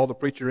called the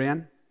preacher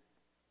in,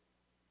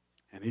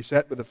 and he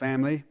sat with the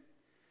family,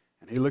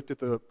 and he looked at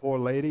the poor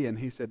lady, and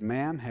he said,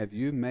 "Ma'am, have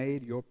you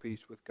made your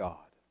peace with God?"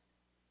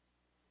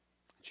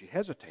 And she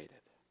hesitated.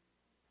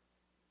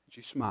 And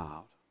she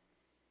smiled.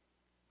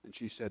 And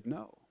she said,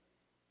 "No."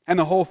 And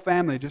the whole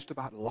family just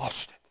about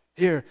lost it.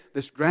 Here,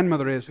 this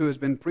grandmother is who has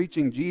been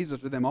preaching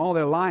Jesus to them all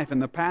their life.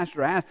 And the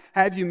pastor asked,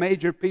 "Have you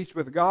made your peace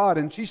with God?"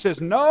 And she says,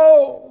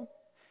 "No."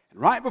 And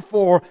right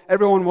before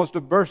everyone was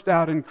to burst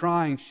out in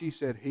crying, she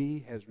said,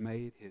 "He has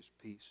made His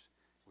peace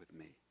with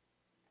me."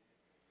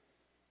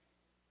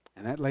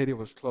 And that lady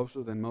was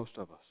closer than most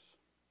of us.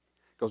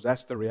 Because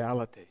that's the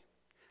reality.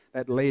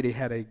 that lady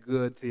had a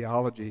good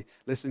theology.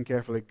 Listen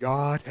carefully.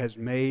 God has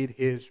made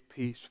His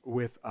peace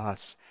with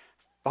us,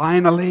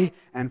 finally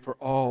and for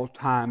all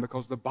time,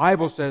 because the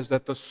Bible says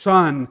that the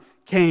Son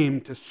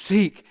came to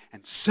seek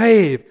and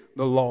save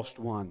the lost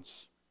ones.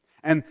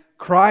 And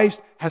Christ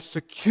has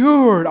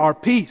secured our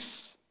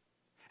peace.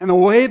 And the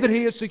way that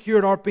He has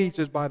secured our peace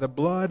is by the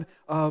blood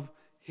of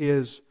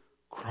His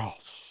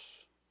cross.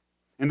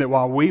 And that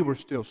while we were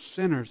still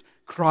sinners,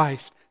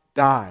 Christ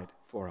died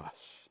for us.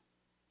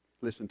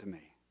 Listen to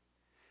me.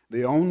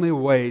 The only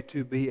way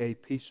to be a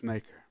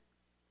peacemaker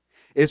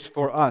is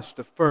for us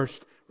to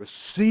first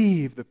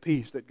receive the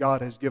peace that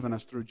God has given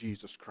us through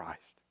Jesus Christ.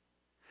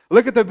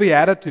 Look at the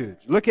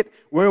Beatitudes. Look at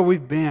where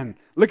we've been.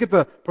 Look at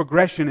the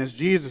progression as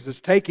Jesus is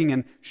taking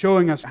and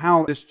showing us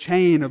how this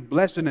chain of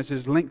blessedness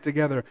is linked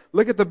together.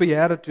 Look at the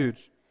Beatitudes.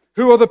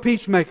 Who are the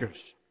peacemakers?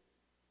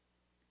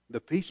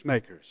 The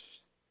peacemakers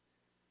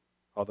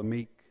are the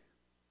meek.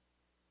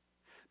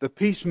 The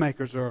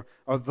peacemakers are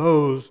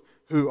those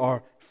who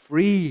are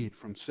freed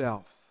from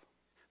self.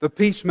 The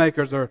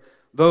peacemakers are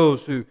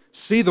those who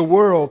see the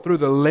world through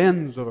the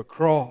lens of a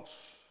cross.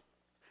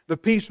 The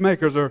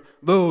peacemakers are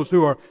those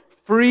who are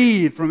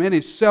freed from any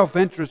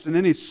self-interest and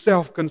any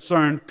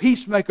self-concern.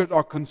 Peacemakers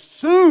are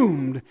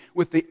consumed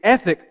with the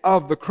ethic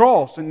of the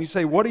cross. And you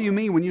say, what do you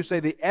mean when you say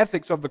the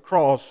ethics of the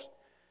cross?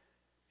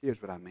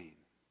 Here's what I mean.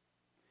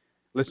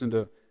 Listen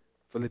to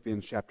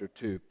Philippians chapter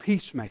 2.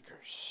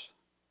 Peacemakers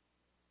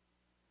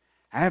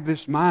have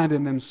this mind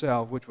in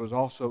themselves which was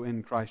also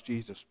in Christ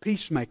Jesus.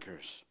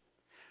 Peacemakers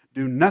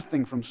do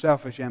nothing from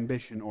selfish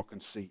ambition or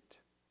conceit,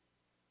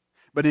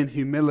 but in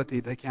humility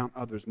they count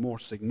others more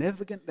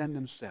significant than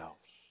themselves.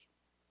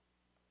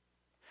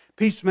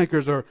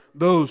 Peacemakers are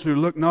those who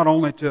look not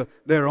only to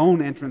their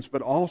own interests,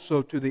 but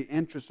also to the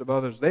interests of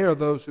others. They are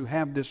those who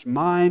have this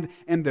mind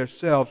in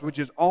themselves, which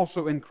is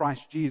also in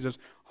Christ Jesus,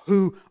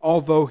 who,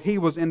 although He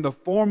was in the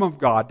form of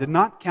God, did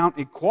not count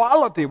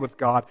equality with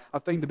God a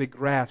thing to be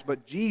grasped,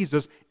 but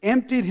Jesus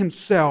emptied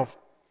Himself,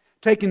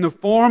 taking the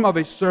form of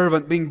a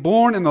servant, being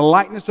born in the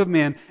likeness of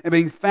men, and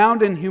being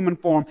found in human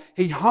form.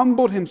 He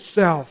humbled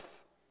Himself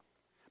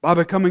by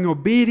becoming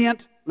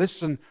obedient,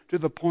 listen, to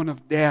the point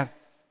of death,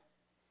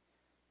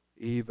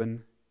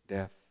 even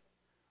death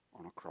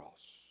on a cross.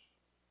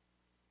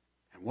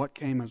 And what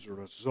came as a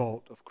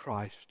result of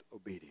Christ's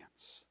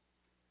obedience?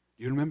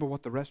 Do you remember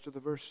what the rest of the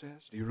verse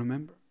says? Do you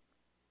remember?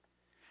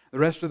 The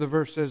rest of the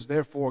verse says,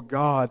 therefore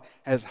God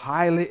has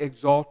highly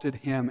exalted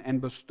Him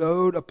and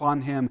bestowed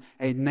upon Him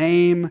a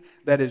name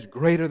that is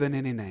greater than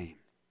any name.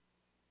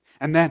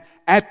 And that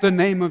at the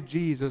name of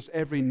Jesus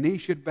every knee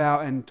should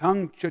bow and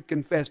tongue should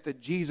confess that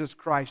Jesus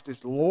Christ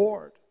is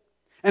Lord.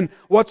 And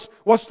what's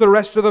the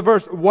rest of the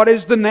verse? What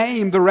is the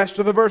name? The rest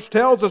of the verse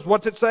tells us.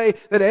 What's it say?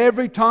 That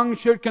every tongue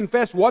should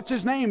confess. What's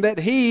His name? That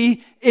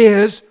He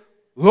is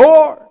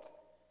Lord.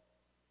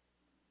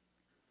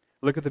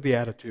 Look at the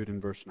Beatitude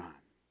in verse 9.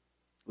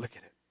 Look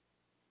at it.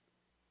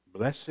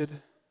 Blessed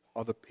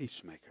are the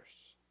peacemakers.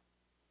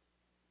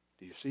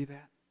 Do you see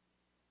that?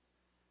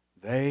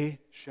 They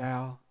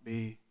shall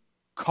be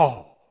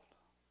called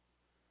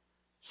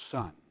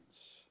sons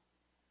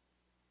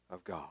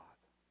of God.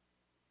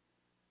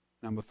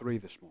 Number 3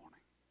 this morning.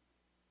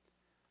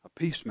 A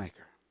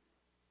peacemaker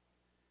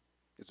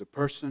is a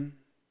person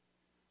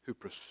who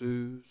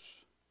pursues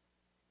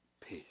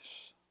peace.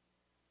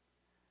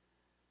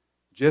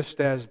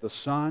 Just as the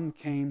Son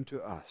came to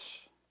us,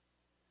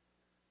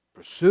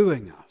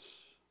 pursuing us,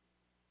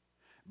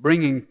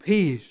 bringing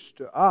peace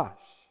to us,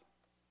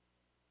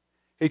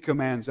 He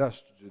commands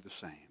us to do the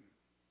same.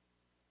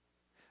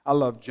 I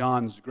love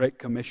John's Great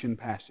Commission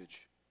passage.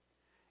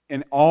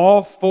 In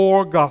all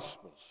 4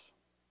 Gospels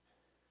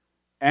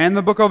and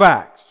the book of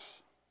Acts,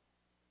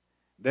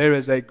 there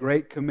is a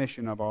great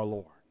commission of our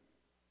Lord.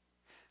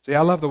 See,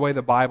 I love the way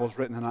the Bible's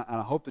written, and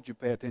I hope that you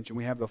pay attention.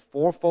 We have the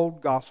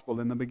fourfold gospel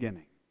in the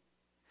beginning.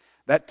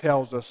 That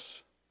tells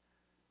us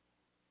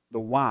the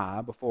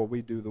why before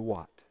we do the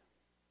what.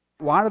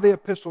 Why do the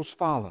epistles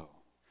follow?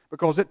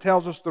 Because it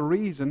tells us the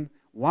reason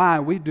why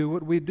we do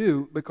what we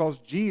do, because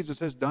Jesus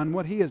has done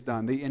what He has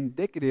done. The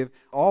indicative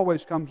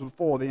always comes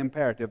before the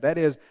imperative. That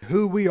is,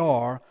 who we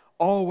are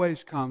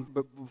always comes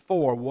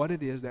before what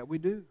it is that we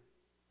do.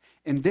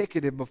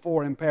 Indicative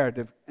before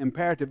imperative.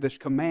 Imperative, this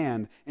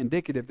command.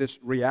 Indicative, this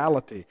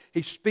reality.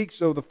 He speaks,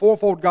 so the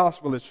fourfold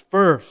gospel is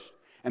first.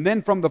 And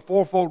then from the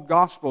fourfold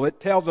gospel, it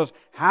tells us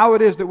how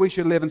it is that we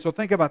should live. And so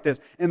think about this.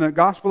 In the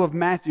Gospel of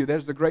Matthew,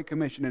 there's the Great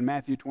Commission in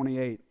Matthew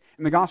 28.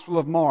 In the Gospel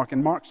of Mark,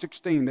 in Mark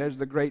 16, there's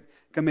the Great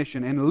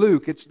Commission. In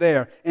Luke, it's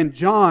there. In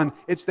John,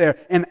 it's there.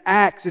 In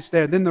Acts, it's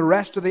there. Then the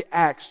rest of the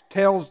Acts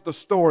tells the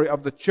story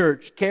of the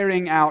church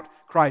carrying out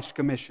Christ's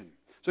commission.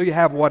 So you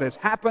have what has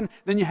happened,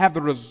 then you have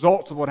the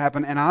results of what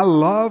happened. And I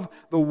love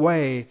the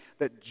way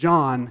that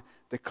John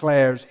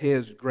declares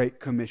his Great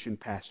Commission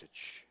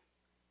passage.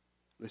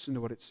 Listen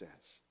to what it says.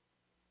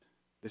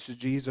 This is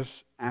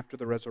Jesus after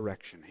the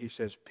resurrection. He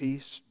says,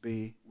 peace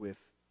be with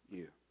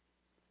you.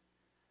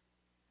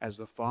 As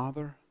the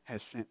Father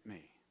has sent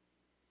me,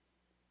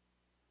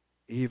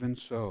 even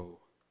so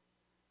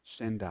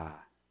send I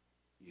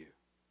you.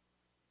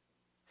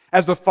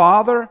 As the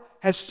Father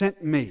has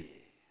sent me,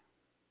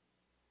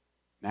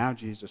 now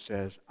Jesus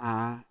says,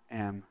 I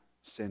am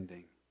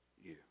sending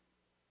you.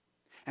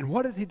 And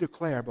what did he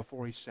declare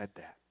before he said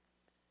that?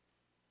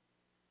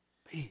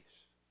 Peace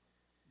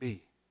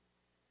be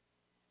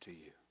to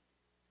you.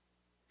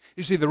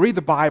 You see, to read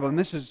the Bible, and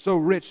this is so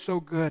rich, so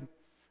good.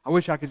 I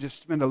wish I could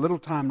just spend a little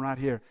time right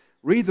here.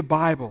 Read the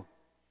Bible.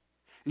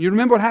 And you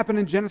remember what happened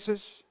in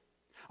Genesis?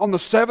 On the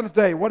seventh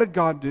day, what did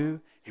God do?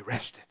 He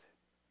rested.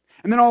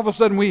 And then all of a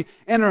sudden we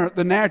enter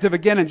the narrative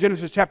again in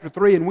Genesis chapter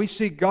 3, and we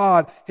see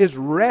God, His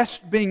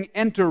rest being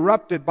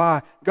interrupted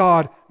by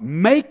God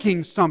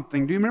making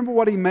something. Do you remember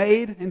what He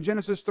made in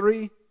Genesis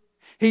 3?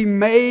 He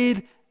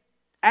made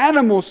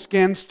animal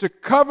skins to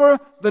cover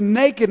the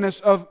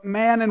nakedness of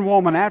man and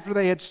woman after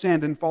they had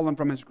sinned and fallen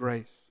from His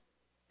grace.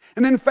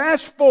 And then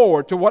fast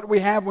forward to what we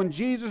have when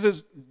Jesus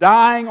is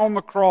dying on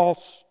the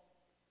cross.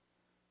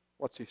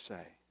 What's He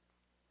say?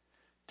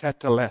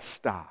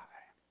 Tetelestai.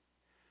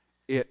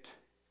 It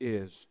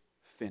is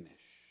finished.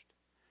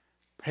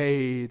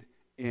 Paid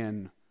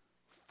in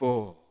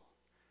full.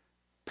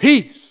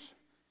 Peace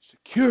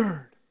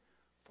secured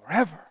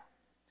forever.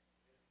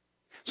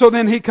 So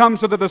then He comes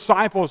to the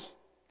disciples.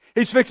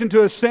 He's fixing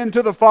to ascend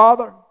to the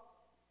Father.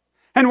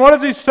 And what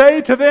does He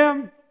say to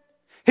them?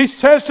 He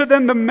says to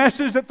them the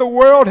message that the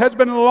world has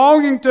been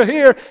longing to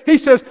hear. He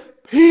says,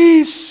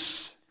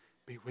 peace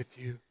be with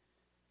you.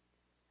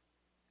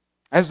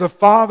 As the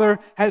Father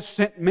has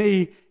sent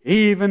me,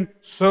 even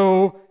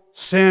so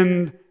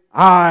send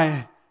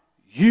I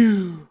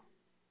you.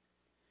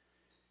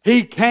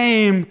 He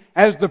came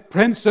as the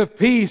Prince of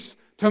Peace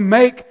to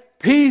make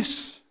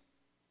peace.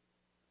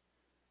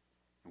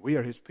 We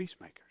are His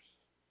peacemakers.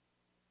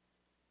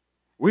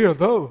 We are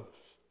those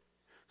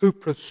who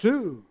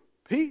pursue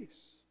peace.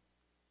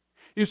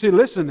 You see,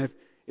 listen,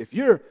 if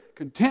you're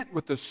content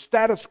with the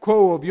status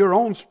quo of your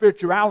own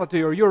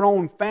spirituality or your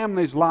own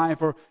family's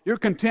life, or you're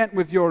content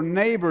with your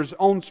neighbor's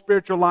own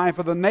spiritual life,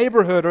 or the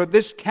neighborhood, or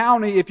this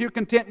county, if you're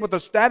content with the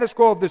status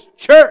quo of this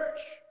church,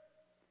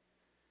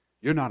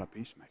 you're not a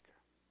peacemaker.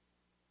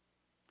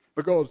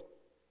 Because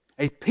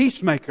a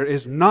peacemaker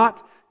is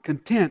not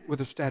content with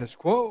the status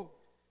quo.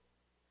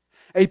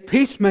 A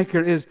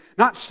peacemaker is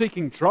not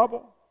seeking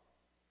trouble.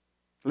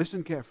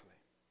 Listen carefully.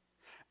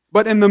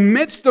 But in the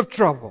midst of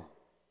trouble,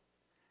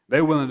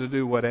 they're willing to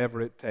do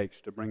whatever it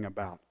takes to bring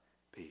about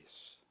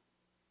peace.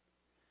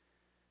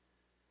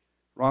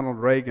 Ronald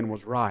Reagan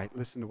was right.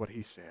 Listen to what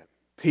he said.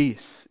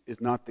 Peace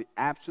is not the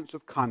absence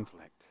of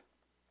conflict.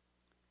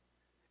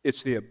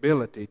 It's the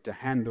ability to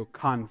handle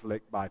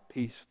conflict by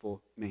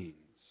peaceful means.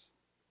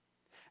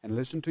 And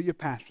listen to your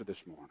pastor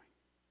this morning.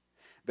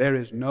 There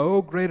is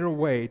no greater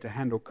way to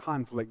handle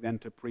conflict than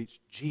to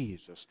preach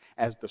Jesus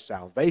as the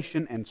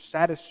salvation and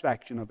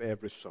satisfaction of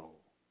every soul.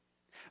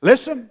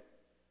 Listen.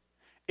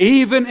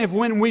 Even if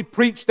when we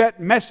preach that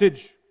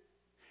message,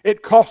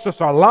 it costs us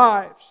our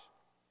lives.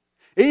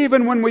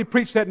 Even when we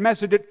preach that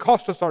message, it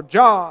costs us our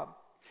job.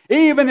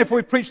 Even if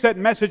we preach that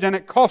message and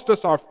it costs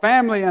us our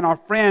family and our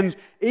friends,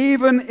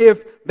 even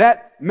if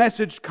that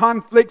message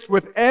conflicts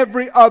with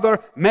every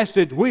other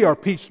message, we are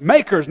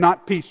peacemakers,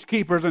 not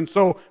peacekeepers, and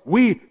so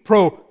we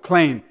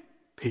proclaim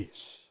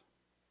peace.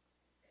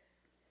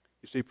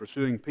 You see,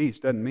 pursuing peace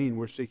doesn't mean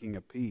we're seeking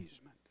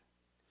appeasement.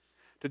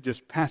 To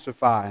just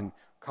pacify and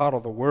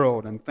coddle the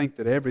world and think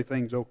that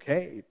everything's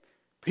okay.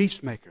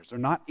 Peacemakers are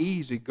not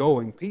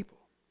easygoing people.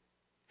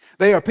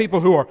 They are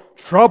people who are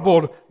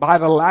troubled by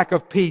the lack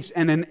of peace,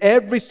 and in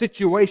every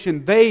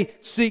situation they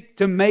seek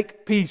to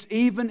make peace,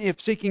 even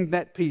if seeking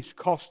that peace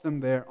costs them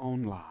their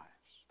own lives.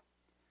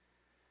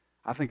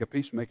 I think a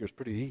peacemaker is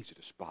pretty easy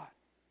to spot.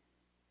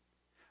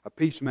 A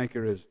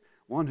peacemaker is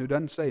one who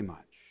doesn't say much.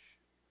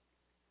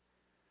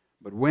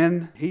 But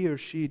when he or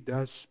she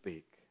does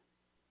speak,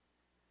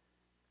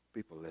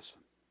 people listen.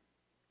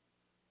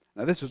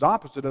 Now this is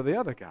opposite of the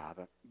other guy,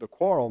 the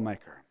quarrel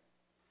maker.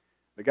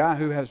 The guy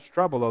who has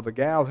trouble, or the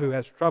gal who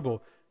has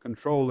trouble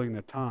controlling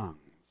their tongues.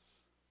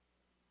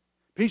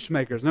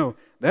 Peacemakers, no,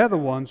 they're the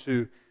ones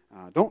who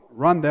don't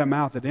run their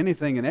mouth at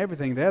anything and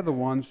everything. They're the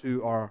ones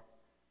who are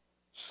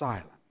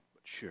silent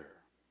but sure.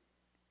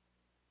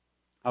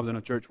 I was in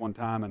a church one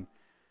time, and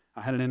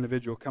I had an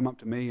individual come up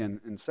to me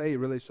and say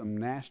really some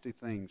nasty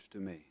things to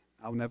me.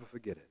 I'll never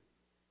forget it.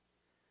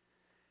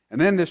 And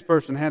then this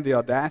person had the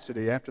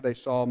audacity, after they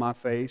saw my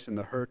face and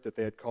the hurt that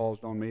they had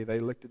caused on me, they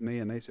looked at me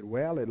and they said,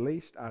 well, at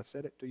least I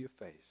said it to your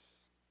face.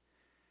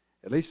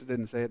 At least I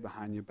didn't say it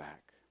behind your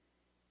back.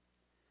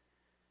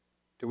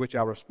 To which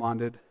I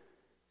responded,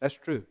 that's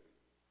true.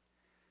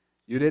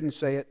 You didn't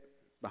say it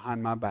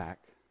behind my back,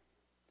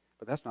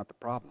 but that's not the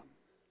problem.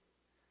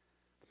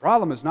 The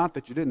problem is not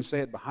that you didn't say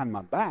it behind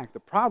my back.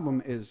 The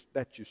problem is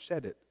that you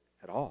said it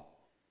at all.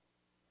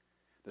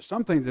 There's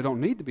some things that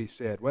don't need to be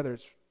said, whether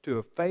it's to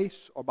a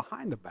face or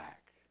behind the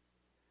back.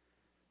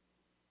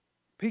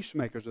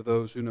 Peacemakers are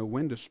those who know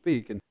when to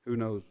speak and who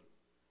knows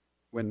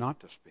when not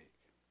to speak.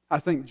 I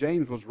think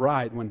James was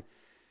right when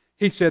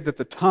he said that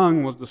the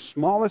tongue was the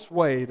smallest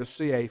way to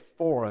see a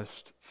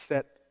forest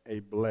set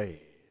ablaze.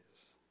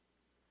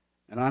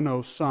 And I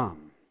know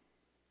some,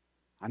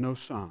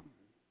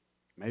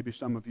 maybe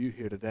some of you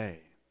here today,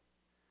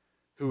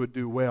 who would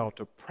do well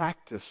to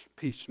practice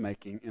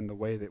peacemaking in the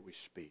way that we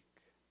speak.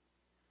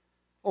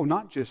 Oh,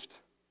 not just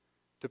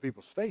to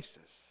people's faces,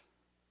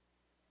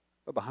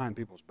 but behind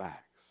people's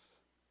backs.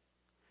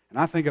 And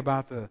I think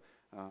about the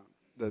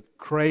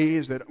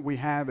craze that we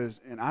have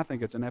and I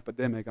think it's an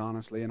epidemic,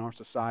 honestly, in our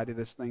society,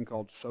 this thing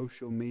called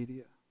social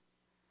media.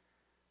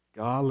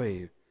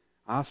 Golly,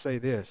 I'll say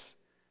this,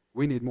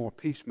 we need more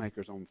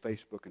peacemakers on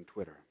Facebook and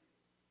Twitter.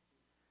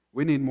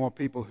 We need more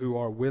people who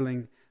are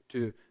willing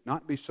to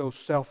not be so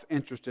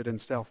self-interested and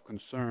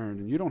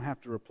self-concerned. And you don't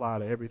have to reply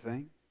to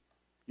everything.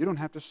 You don't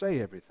have to say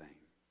everything.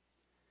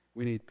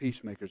 We need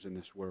peacemakers in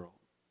this world.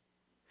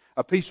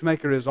 A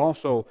peacemaker is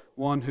also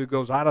one who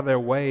goes out of their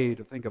way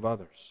to think of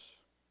others.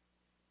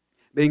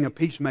 Being a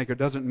peacemaker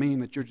doesn't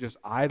mean that you're just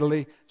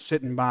idly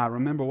sitting by.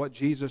 Remember what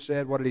Jesus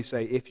said? What did He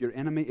say? If your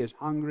enemy is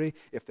hungry,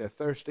 if they're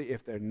thirsty,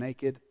 if they're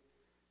naked,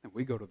 then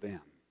we go to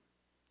them.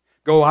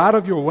 Go out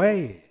of your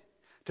way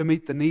to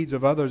meet the needs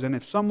of others. And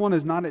if someone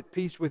is not at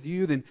peace with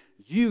you, then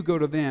you go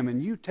to them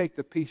and you take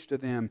the peace to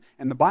them.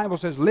 And the Bible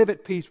says, live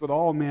at peace with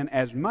all men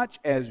as much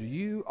as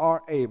you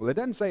are able. It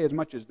doesn't say as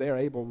much as they're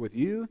able with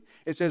you.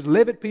 It says,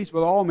 live at peace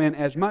with all men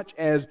as much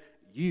as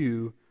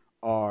you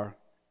are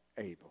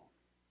able.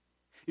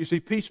 You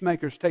see,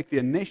 peacemakers take the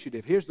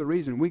initiative. Here's the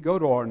reason. We go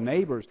to our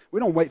neighbors. We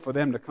don't wait for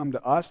them to come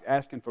to us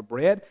asking for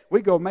bread.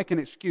 We go make an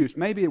excuse.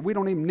 Maybe we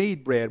don't even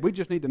need bread. We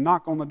just need to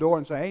knock on the door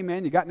and say, hey,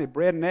 man, you got any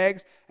bread and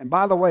eggs? And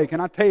by the way,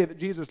 can I tell you that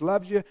Jesus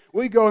loves you?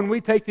 We go and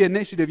we take the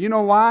initiative. You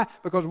know why?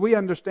 Because we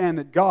understand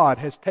that God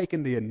has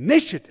taken the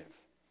initiative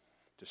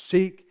to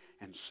seek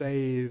and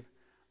save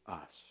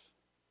us.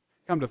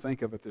 Come to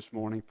think of it this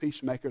morning,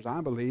 peacemakers,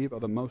 I believe, are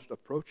the most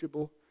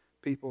approachable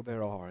people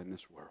there are in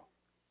this world.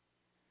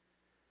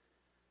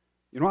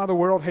 You know why the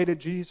world hated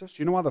Jesus?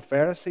 You know why the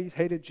Pharisees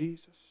hated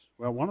Jesus?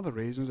 Well, one of the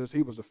reasons is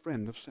He was a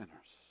friend of sinners.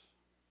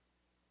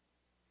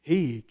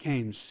 He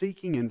came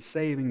seeking and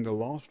saving the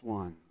lost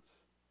ones.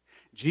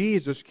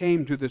 Jesus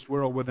came to this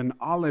world with an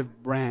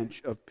olive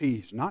branch of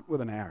peace, not with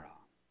an arrow.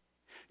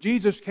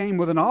 Jesus came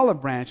with an olive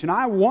branch, and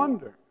I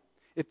wonder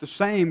if the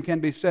same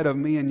can be said of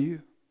me and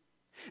you.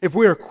 If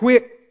we are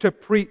quick to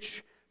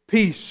preach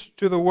peace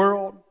to the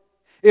world,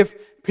 if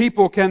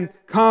people can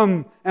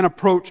come and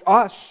approach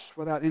us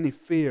without any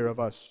fear of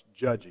us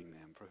judging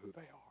them for who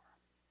they are.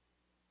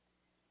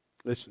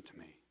 Listen to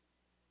me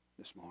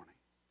this morning.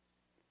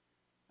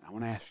 I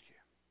want to ask you,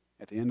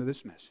 at the end of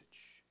this message,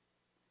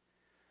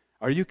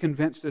 are you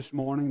convinced this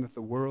morning that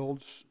the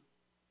world's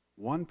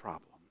one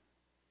problem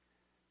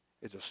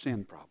is a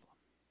sin problem?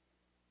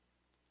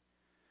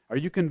 Are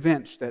you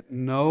convinced that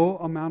no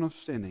amount of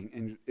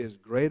sinning is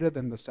greater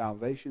than the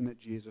salvation that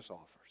Jesus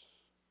offers?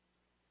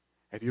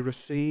 Have you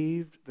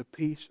received the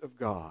peace of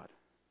God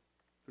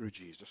through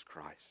Jesus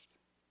Christ?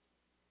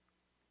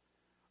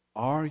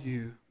 Are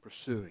you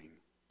pursuing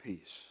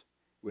peace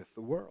with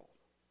the world?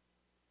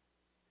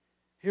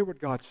 Hear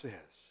what God says.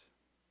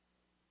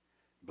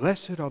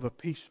 Blessed are the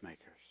peacemakers.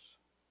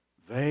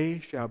 They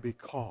shall be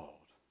called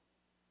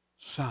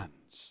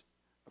sons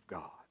of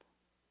God.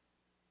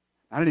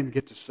 I didn't even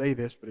get to say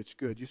this, but it's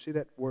good. You see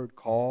that word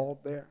called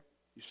there?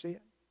 You see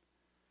it?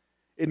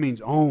 It means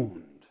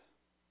owned.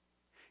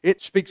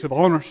 It speaks of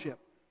ownership.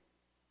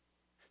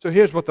 So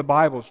here's what the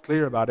Bible is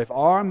clear about. If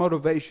our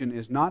motivation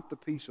is not the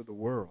peace of the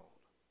world,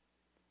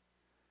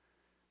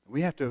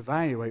 we have to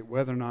evaluate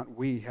whether or not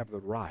we have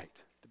the right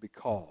to be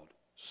called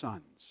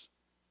sons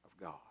of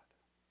God.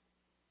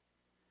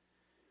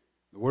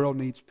 The world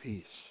needs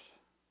peace.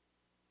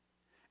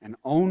 And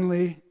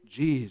only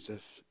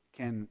Jesus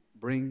can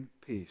bring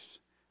peace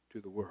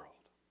to the world.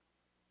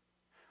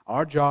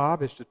 Our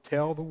job is to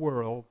tell the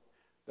world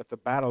that the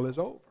battle is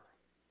over.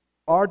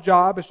 Our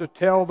job is to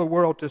tell the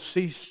world to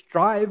cease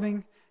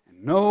striving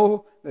and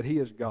know that He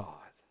is God.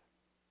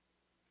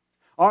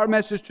 Our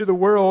message to the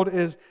world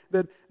is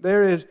that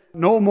there is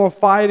no more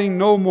fighting,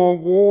 no more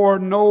war,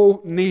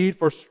 no need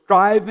for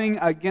striving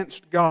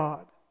against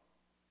God.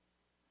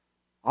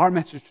 Our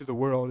message to the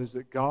world is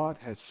that God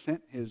has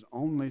sent His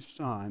only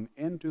Son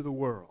into the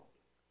world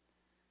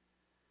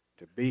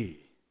to be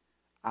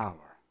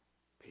our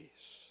peace.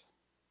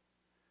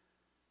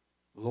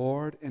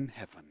 Lord in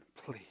heaven,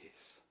 please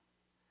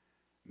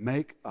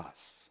make us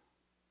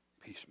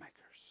peacemakers.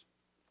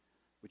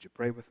 Would you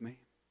pray with me?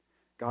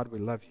 God, we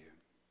love you.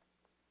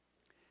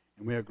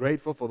 And we are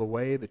grateful for the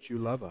way that you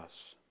love us.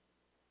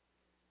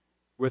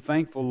 We're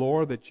thankful,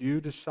 Lord, that you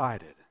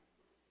decided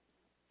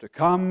to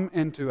come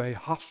into a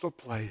hostile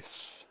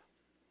place,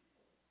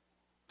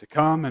 to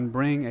come and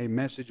bring a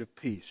message of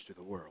peace to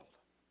the world.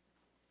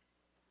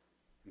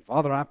 And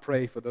Father, I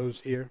pray for those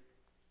here.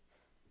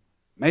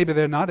 Maybe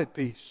they're not at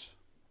peace.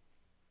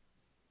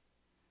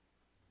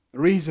 The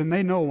reason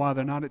they know why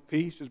they're not at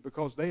peace is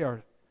because they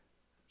are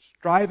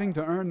striving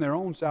to earn their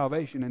own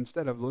salvation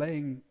instead of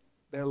laying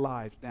their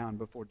lives down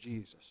before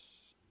Jesus.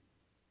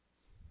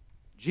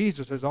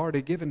 Jesus has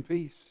already given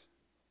peace.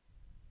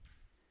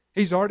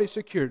 He's already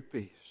secured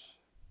peace.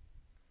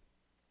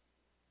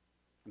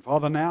 And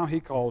Father, now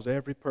He calls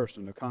every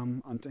person to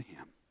come unto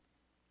Him.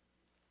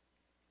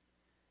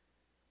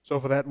 So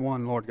for that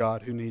one, Lord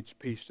God, who needs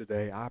peace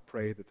today, I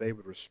pray that they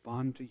would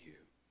respond to You.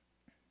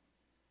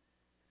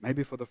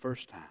 Maybe for the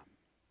first time.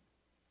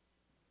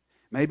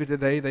 Maybe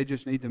today they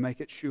just need to make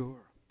it sure.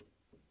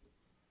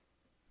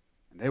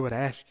 And they would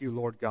ask You,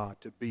 Lord God,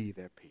 to be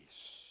their peace.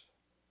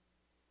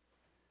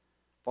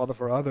 Father,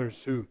 for others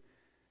who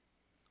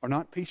are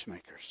not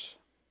peacemakers,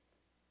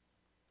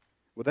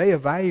 will they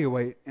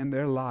evaluate in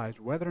their lives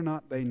whether or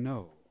not they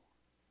know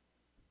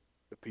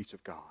the peace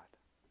of God?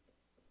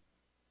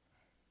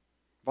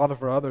 Father,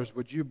 for others,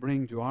 would You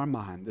bring to our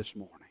mind this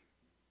morning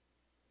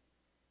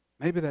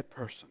maybe that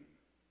person,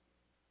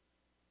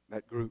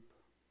 that group,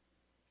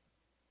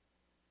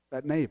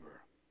 that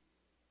neighbor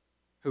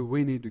who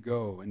we need to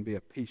go and be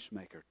a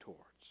peacemaker towards.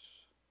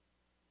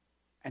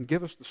 And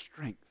give us the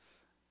strength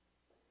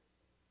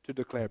to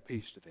declare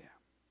peace to them.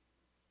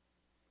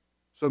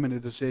 So many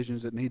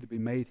decisions that need to be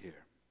made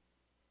here.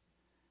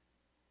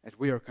 As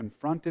we are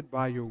confronted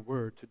by Your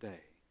Word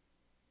today,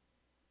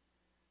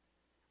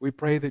 we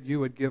pray that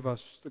You would give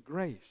us the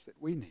grace that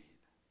we need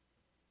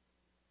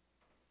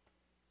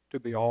to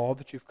be all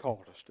that You've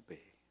called us to be.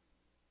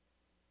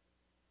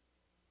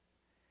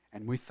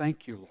 And we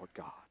thank You, Lord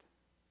God,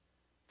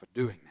 for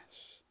doing this.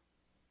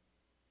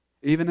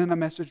 Even in a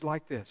message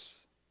like this,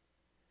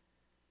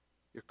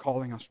 You're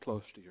calling us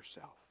close to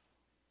Yourself.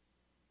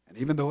 And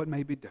even though it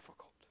may be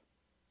difficult,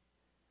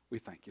 we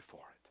thank You for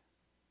it.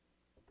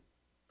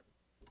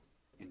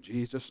 In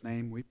Jesus'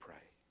 name we pray.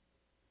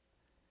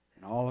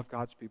 And all of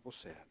God's people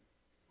said,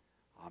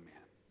 Amen.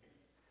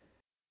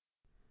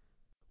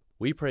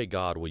 We pray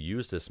God will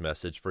use this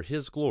message for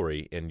His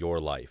glory in your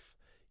life.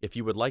 If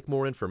you would like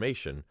more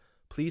information,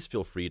 please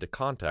feel free to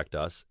contact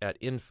us at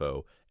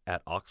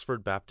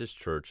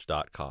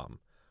info@oxfordbaptistchurch.com.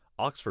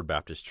 Oxford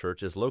Baptist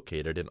Church is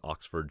located in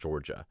Oxford,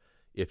 Georgia.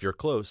 If you're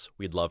close,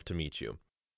 we'd love to meet you.